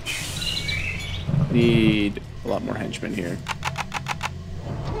 Need a lot more henchmen here.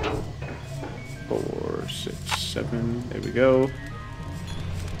 4, 6, 7. There we go.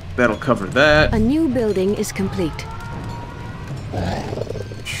 That'll cover that. A new building is complete.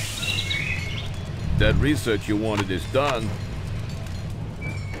 That research you wanted is done.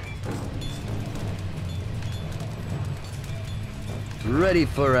 Ready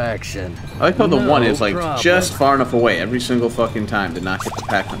for action. I like how the No one is like problem. just far enough away every single fucking time to not get the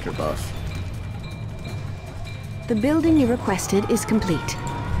pack hunter buff. The building you requested is complete.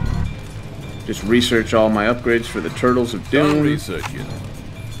 Just research all my upgrades for the Turtles of Done Doom, researching.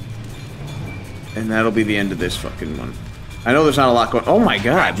 and that'll be the end of this fucking one. I know there's not a lot going. Oh my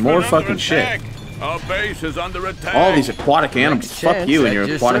god, more Henchmen under fucking shit! attack. Our base is under attack. All these aquatic animals. Next Fuck chance you and at your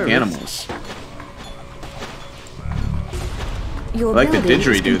your aquatic service. animals. Your I like the building is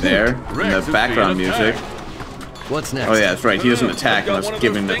didgeridoo complete. there, Rex and is the background being music. attacked. What's next? Oh yeah, that's right. He doesn't I've attack got unless one of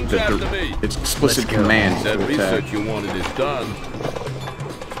given those things after me. its explicit Let's go. commands That to attack. research you wanted is done.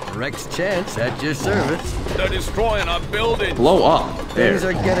 Rex Chance at your service. They're destroying our buildings. Blow up. Things There.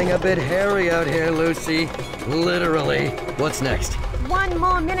 are getting a bit hairy out here, Lucy. Literally. What's next? 1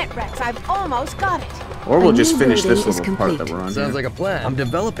 more minute, Rex. I've almost got it. Or we'll A just new finish this building is little part that complete. we're on Sounds here. like a plan. I'm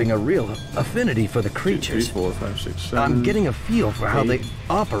developing a real affinity for the 2, 3, creatures. 4, 5, 6, 7. I'm getting a feel for how they 8.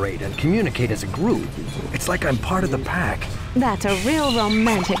 operate and communicate as a group. It's like I'm part of the pack. That's a real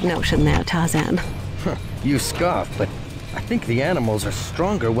romantic notion there, Tarzan. You scoff, but I think the animals are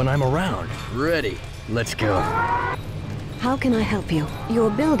stronger when I'm around. Ready. Let's go. How can I help you? Your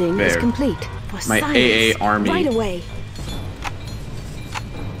building is There. complete. For My science. AA army. Right away.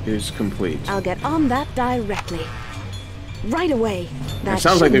 Is complete. I'll get on that directly. Right away. That It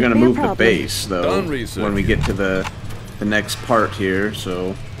sounds like they're shouldn't gonna be a move the problem. base though Done research. when we get to the next part here.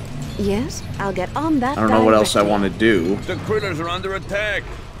 So Yes, I'll get on that I don't know what else I directly. want to do. The critters are under attack.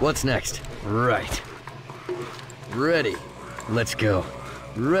 What's next? Right. Ready. Let's go.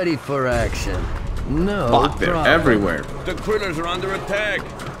 Ready for action. No Fuck, they're problem. everywhere. The critters are under attack.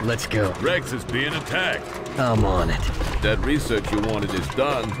 Let's go. Rex is being attacked. I'm on it. That research you wanted is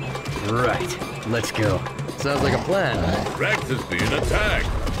done. Right. Let's go. Sounds like a plan. Rex is being attacked.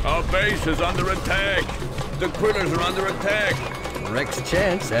 Our base is under attack. The critters are under attack. Rex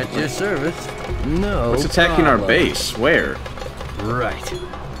Chance at your service. No What's attacking our problem. base? Where? Right.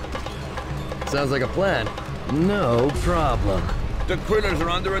 Sounds like a plan. No problem. The critters are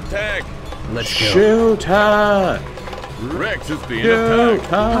under attack. Let's go. Shoot her! Rex is being Shoot attacked.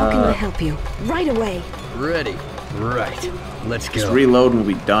 How can I her! help you? Right away. Ready. Right. Let's go. Just reload and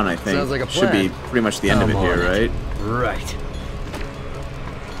we'll be done, I think. Sounds like a Should be plan. pretty much the end of it I'm here, on it. right? Right.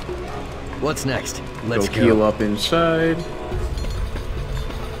 What's next? Let's Go heal up inside.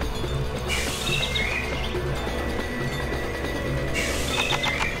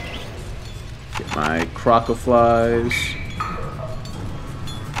 Get my crocoflies.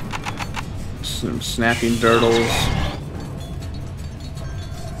 Some snapping turtles.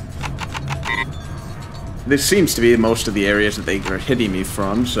 This seems to be most of the areas that they are hitting me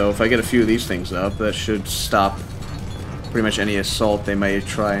from, so if I get a few of these things up, that should stop pretty much any assault they may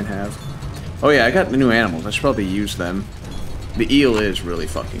try and have. Oh yeah, I got the new animals. I should probably use them. The eel is really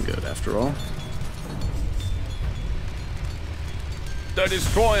fucking good, after all. They're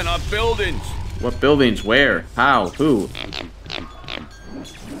destroying our buildings. What buildings? Where? How? Who?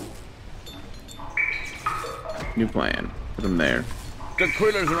 New plan. Put them there. The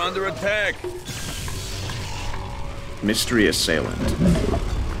Krillers are under attack. Mystery assailant.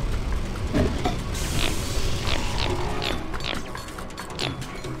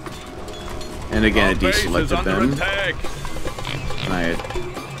 And again, it Our base is deselected under them. attack. And I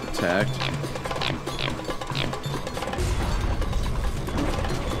attacked.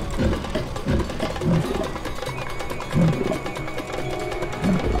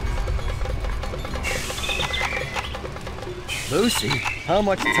 Lucy, how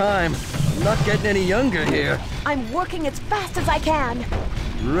much time? I'm not getting any younger here. I'm working as fast as I can.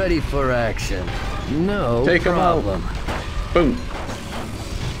 Ready for action. No Take 'em out. problem. Boom.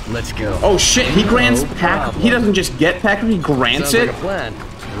 Let's go. Oh shit, he grants No Packer. problem. He doesn't just get Packer, he grants Sounds it? like a plan.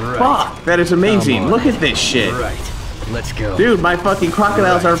 Right. Fuck, that is amazing. Come on. Look at this shit. Right. Let's go. Dude, my fucking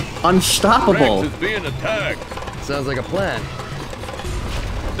crocodiles are unstoppable. Rex is being attacked. Sounds like a plan.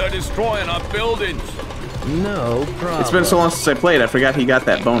 They're destroying our buildings. No problem. It's been so long since I played, I forgot he got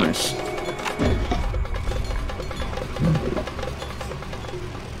that bonus.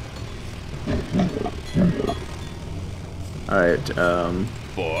 Alright,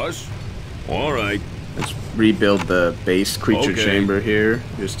 Boss. All right. let's rebuild the base creature Okay. chamber here,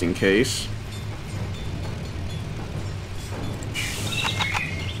 just in case.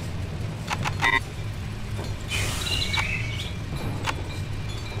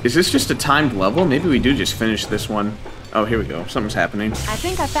 Is this just a timed level? Maybe we do just finish this one. Oh, here we go. Something's happening. I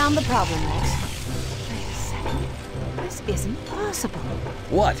think I found the problem, Rex. Wait a second. This isn't possible.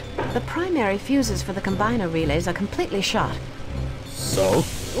 What? The primary fuses for the combiner relays are completely shot. So?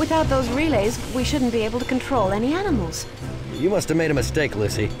 Without those relays, we shouldn't be able to control any animals. You must have made a mistake,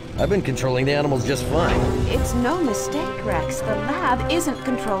 Lucy. I've been controlling the animals just fine. It's no mistake, Rex. The lab isn't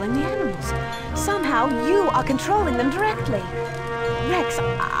controlling the animals. Somehow you are controlling them directly. Rex,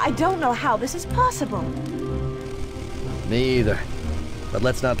 I don't know how this is possible. Me either. But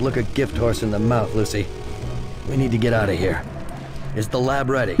let's not look a gift horse in the mouth, Lucy. We need to get out of here. Is the lab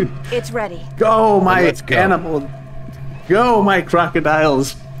ready? It's ready. Go, my let's go. animal. Go, my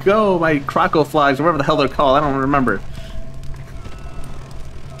crocodiles. Go, my crocoflies, whatever the hell they're called. I don't remember.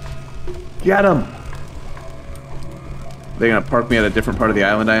 Get them. They're gonna park me at a different part of the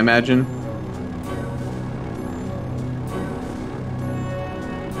island, I imagine.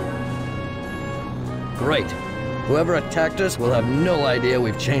 Great. Whoever attacked us will have no idea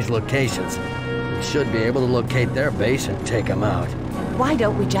we've changed locations. We should be able to locate their base and take them out. Why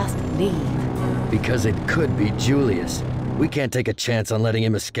don't we just leave? Because it could be Julius. We can't take a chance on letting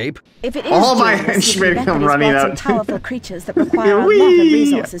him escape. If it is All my Julius, we henchmen can bet come that he's running brought out. some powerful creatures that require a lot of Whee!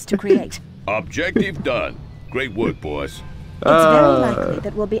 resources to create. Objective done. Great work, boss. It's very likely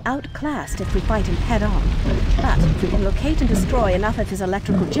that we'll be outclassed if we fight him head-on. But if we can locate and destroy enough of his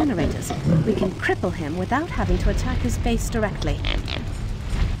electrical generators, we can cripple him without having to attack his base directly.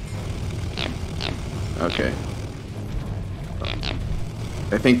 Okay.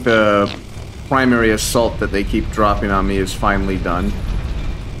 I think the primary assault that they keep dropping on me is finally done.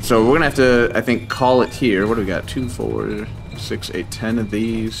 So we're gonna have to, I think, call it here. What do we got? 2, 4, 6, 8, 10 of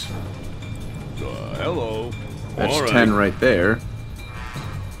these. Hello. That's All right. 10 right there.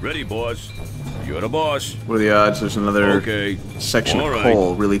 Ready, boss. You're the boss. What are the odds there's another Okay. section All of right.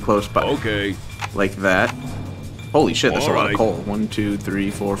 coal really close by? Okay. Like that. Holy shit, that's a All lot of right. coal. 1, 2, 3,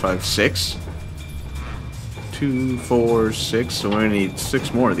 4, 5, 6. 2, 4, 6. So we're gonna need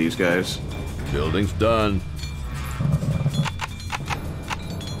 6 more of these guys. Building's done.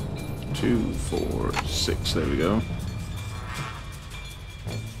 2, 4, 6. There we go.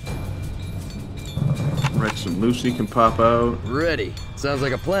 Rex and Lucy can pop out. Ready. Sounds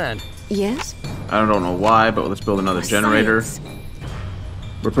like a plan. Yes? I don't know why, but let's build another generator. Science.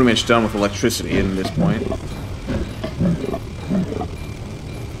 We're pretty much done with electricity at this point.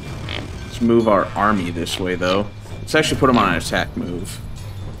 Let's move our army this way, though. Let's actually put them on an attack move.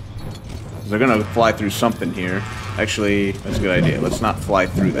 They're gonna fly through something here. Actually, that's a good idea. Let's not fly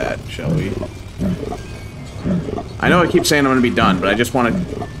through that, shall we? I know I keep saying I'm gonna be done, but I just want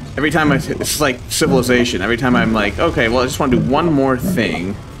to... Every time it's like Civilization. Every time I'm like, okay, well, I just want to do one more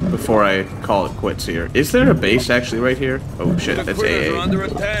thing before I call it quits here. Is there a base actually right here? Oh shit, that's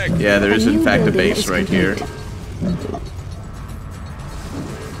AA. Yeah, there is in fact a base right here.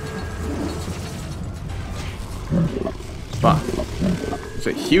 Fuck. It's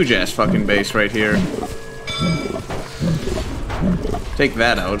a huge ass fucking base right here. Take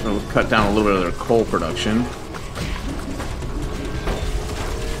that out, it'll cut down a little bit of their coal production.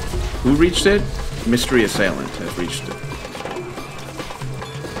 Who reached it? Mystery Assailant has reached it.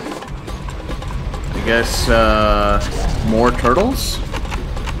 I guess, more turtles?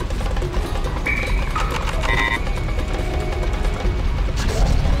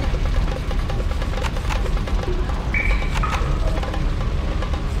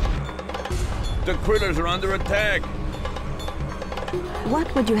 The critters are under attack.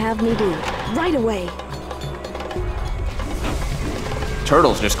 What would you have me do? Right away.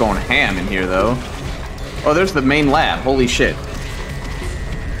 Turtles just going ham in here, though. Oh, there's the main lab. Holy shit.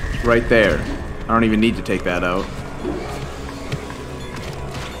 It's right there. I don't even need to take that out.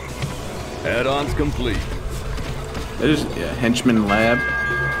 Add-ons complete. There's yeah, Henchman Lab.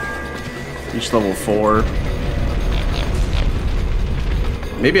 Each level 4.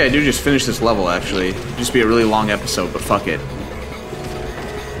 Maybe I do just finish this level, actually. It'd just be a really long episode, but fuck it.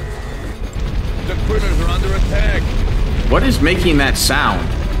 The critters are under attack. What is making that sound?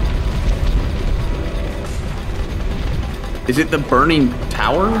 Is it the burning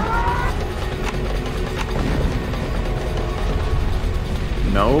tower?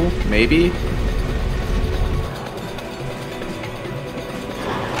 No? Maybe?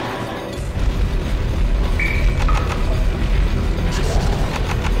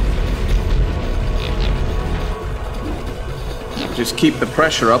 Just keep the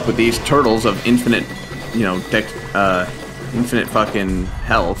pressure up with these turtles of infinite, you know, infinite fucking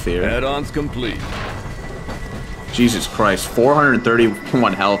health here. Add-ons complete. Jesus Christ,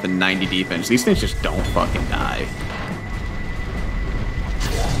 431 health and 90 defense. These things just don't fucking die.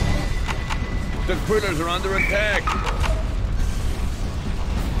 The critters are under attack.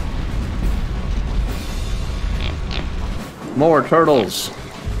 More turtles.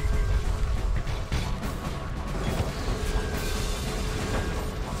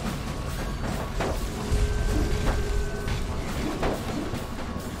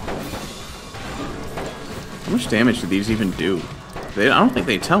 How much damage do these even do? I don't think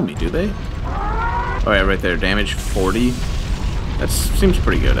they tell me, do they? Oh yeah, right there. Damage 40. That seems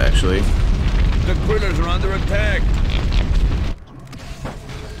pretty good, actually. The critters are under attack.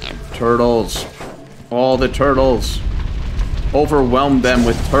 Turtles. All the turtles. Overwhelm them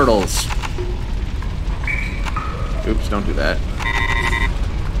with turtles. Oops, don't do that.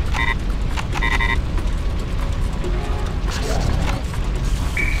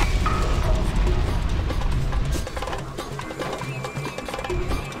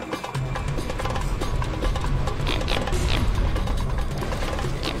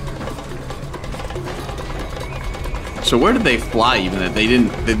 So where did they fly even that they didn't,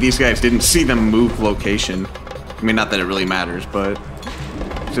 that these guys didn't see them move location? I mean, not that it really matters, but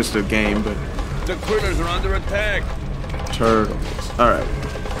it's just a game, but... The critters are under attack. Turtles. Alright.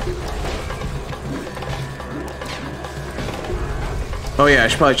 Oh yeah, I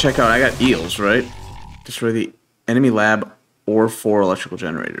should probably check out, I got eels, right? Destroy the enemy lab or 4 electrical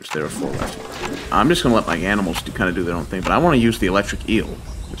generators. There are 4 left. I'm just gonna let my animals kind of do their own thing, but I want to use the electric eel.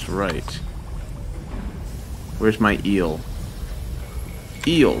 That's right. Where's my eel?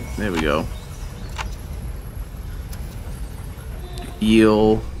 Eel. There we go.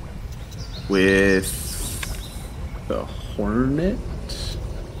 Eel with the hornet.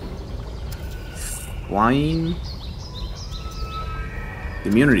 Flying. The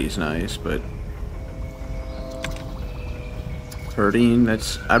immunity is nice, but herding,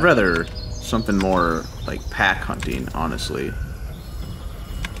 that's... I'd rather something more like pack hunting, honestly.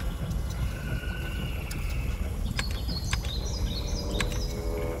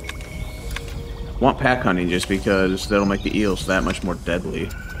 Want pack hunting just because that'll make the eels that much more deadly.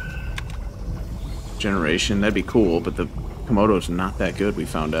 Generation, that'd be cool, but the Komodo's not that good, we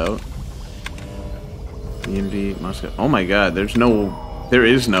found out. EMD, Muscat. Oh my god, there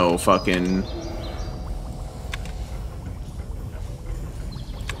is no fucking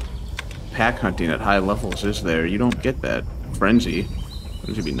pack hunting at high levels, is there? You don't get that. Frenzy.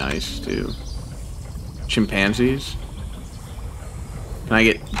 Those would be nice, too. Chimpanzees. Can I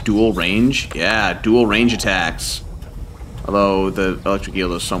get dual range? Yeah, dual range attacks. Although the electric eel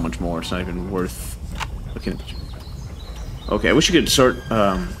does so much more, it's not even worth looking at. Okay, I wish you could sort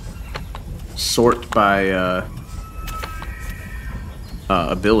by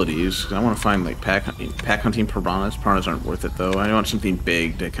abilities. 'Cause I want to find like pack hunting piranhas. Piranhas aren't worth it though. I want something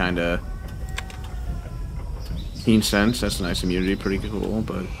big to kind of keen sense. That's a nice immunity, pretty cool.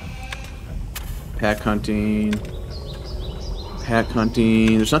 But pack hunting. Pack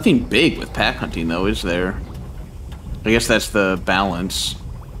hunting. There's nothing big with pack hunting though, is there? I guess that's the balance.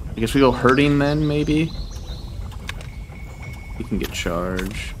 I guess we go herding then, maybe? We can get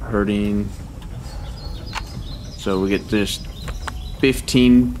charge. Herding. So we get just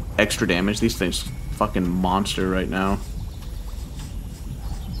 15 extra damage. These things fucking monster right now.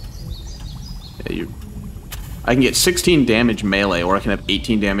 Yeah, I can get 16 damage melee, or I can have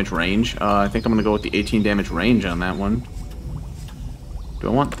 18 damage range. I think I'm gonna go with the 18 damage range on that one. Do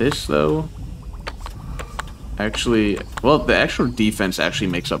I want this though? Actually, well, the actual defense actually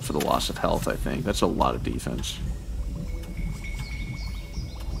makes up for the loss of health, I think. That's a lot of defense.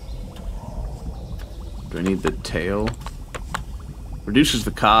 Do I need the tail? Reduces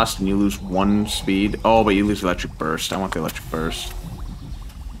the cost and you lose 1 speed. Oh, but you lose electric burst. I want the electric burst.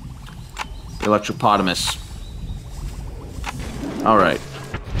 The electropotamus. Alright.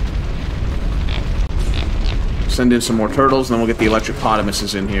 Send in some more turtles and then we'll get the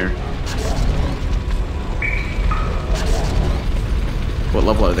electropotamuses in here. What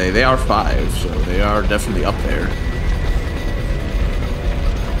level are they? They are 5, so they are definitely up there.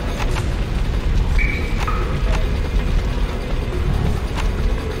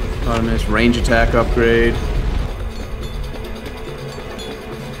 Autonomous range attack upgrade.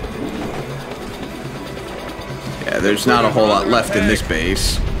 Yeah, there's not a whole lot left in this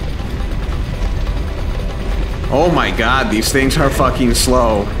base. Oh my god, these things are fucking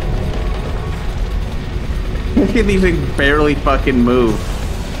slow. Look at these things barely fucking move.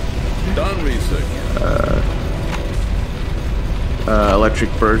 Done research. Electric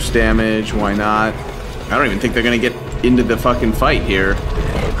burst damage, why not? I don't even think they're gonna get into the fucking fight here.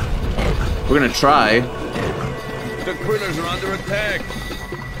 We're gonna try. The critters are under attack.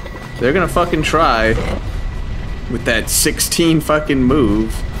 They're gonna fucking try. With that 16 fucking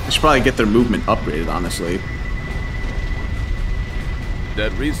move. They should probably get their movement upgraded, honestly.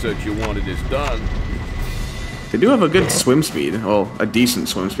 That research you wanted is done. They do have a good swim speed. Well, a decent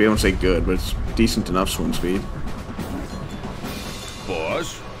swim speed. I don't say good, but it's decent enough swim speed.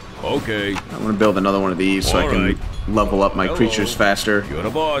 Boss? Okay. I want to build another one of these so I can level up my creatures faster. You're the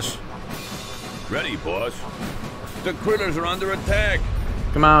boss. Ready, boss. The critters are under attack.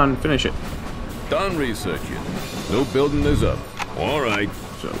 Come on, finish it. Done researching. No building this up. Alright.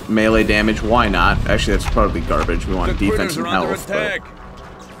 So, melee damage, why not? Actually, that's probably garbage. We want defense and health. But...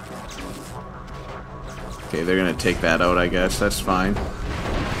 Okay, they're gonna take that out, I guess. That's fine.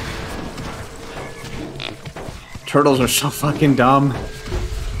 Turtles are so fucking dumb.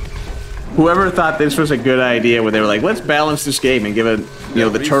 Whoever thought this was a good idea where they were like, let's balance this game and give it, you know,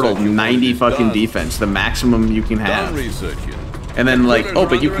 the turtle 90 fucking defense, the maximum you can have. And then like, oh,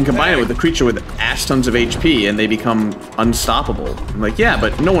 but you can combine it with a creature with ass tons of HP and they become unstoppable. I'm like, yeah,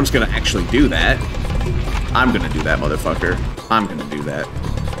 but no one's gonna actually do that. I'm gonna do that, motherfucker. I'm gonna do that.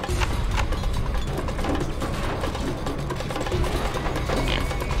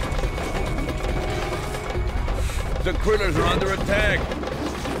 The critters are under attack.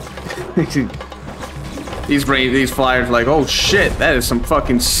 These flyers are like, oh shit, that is some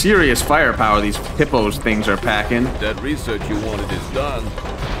fucking serious firepower these hippos things are packing. That research you wanted is done.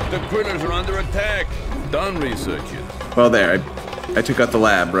 The critters are under attack. Done researching. Well, there, I took out the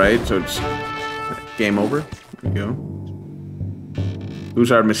lab, right? So it's game over. There we go.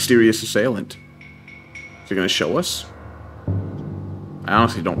 Who's our mysterious assailant? Is he gonna show us? I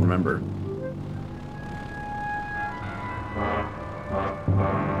honestly don't remember.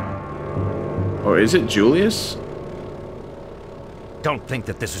 Or is it Julius? Don't think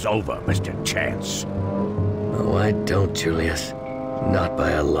that this is over, Mr. Chance. Oh, I don't, Julius. Not by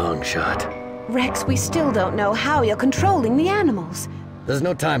a long shot. Rex, we still don't know how you're controlling the animals. There's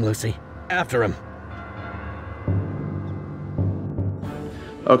no time, Lucy. After him.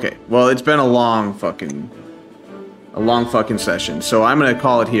 Okay, well, it's been a long fucking session, so I'm gonna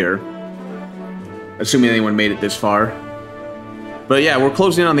call it here. Assuming anyone made it this far. But yeah, we're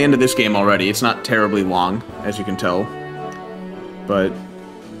closing in on the end of this game already. It's not terribly long, as you can tell. But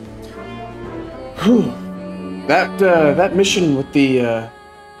whew, that mission with the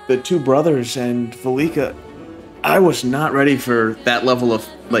two brothers and Velika, I was not ready for that level of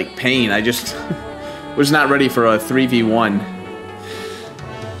like pain. I just was not ready for a 3v1.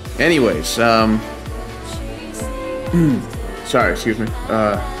 Anyways, Sorry, excuse me.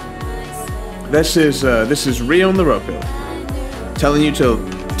 This is Reown the Rojko telling you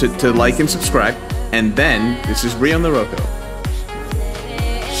to like and subscribe, and then this is Reown the Rojko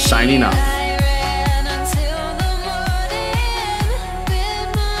signing off.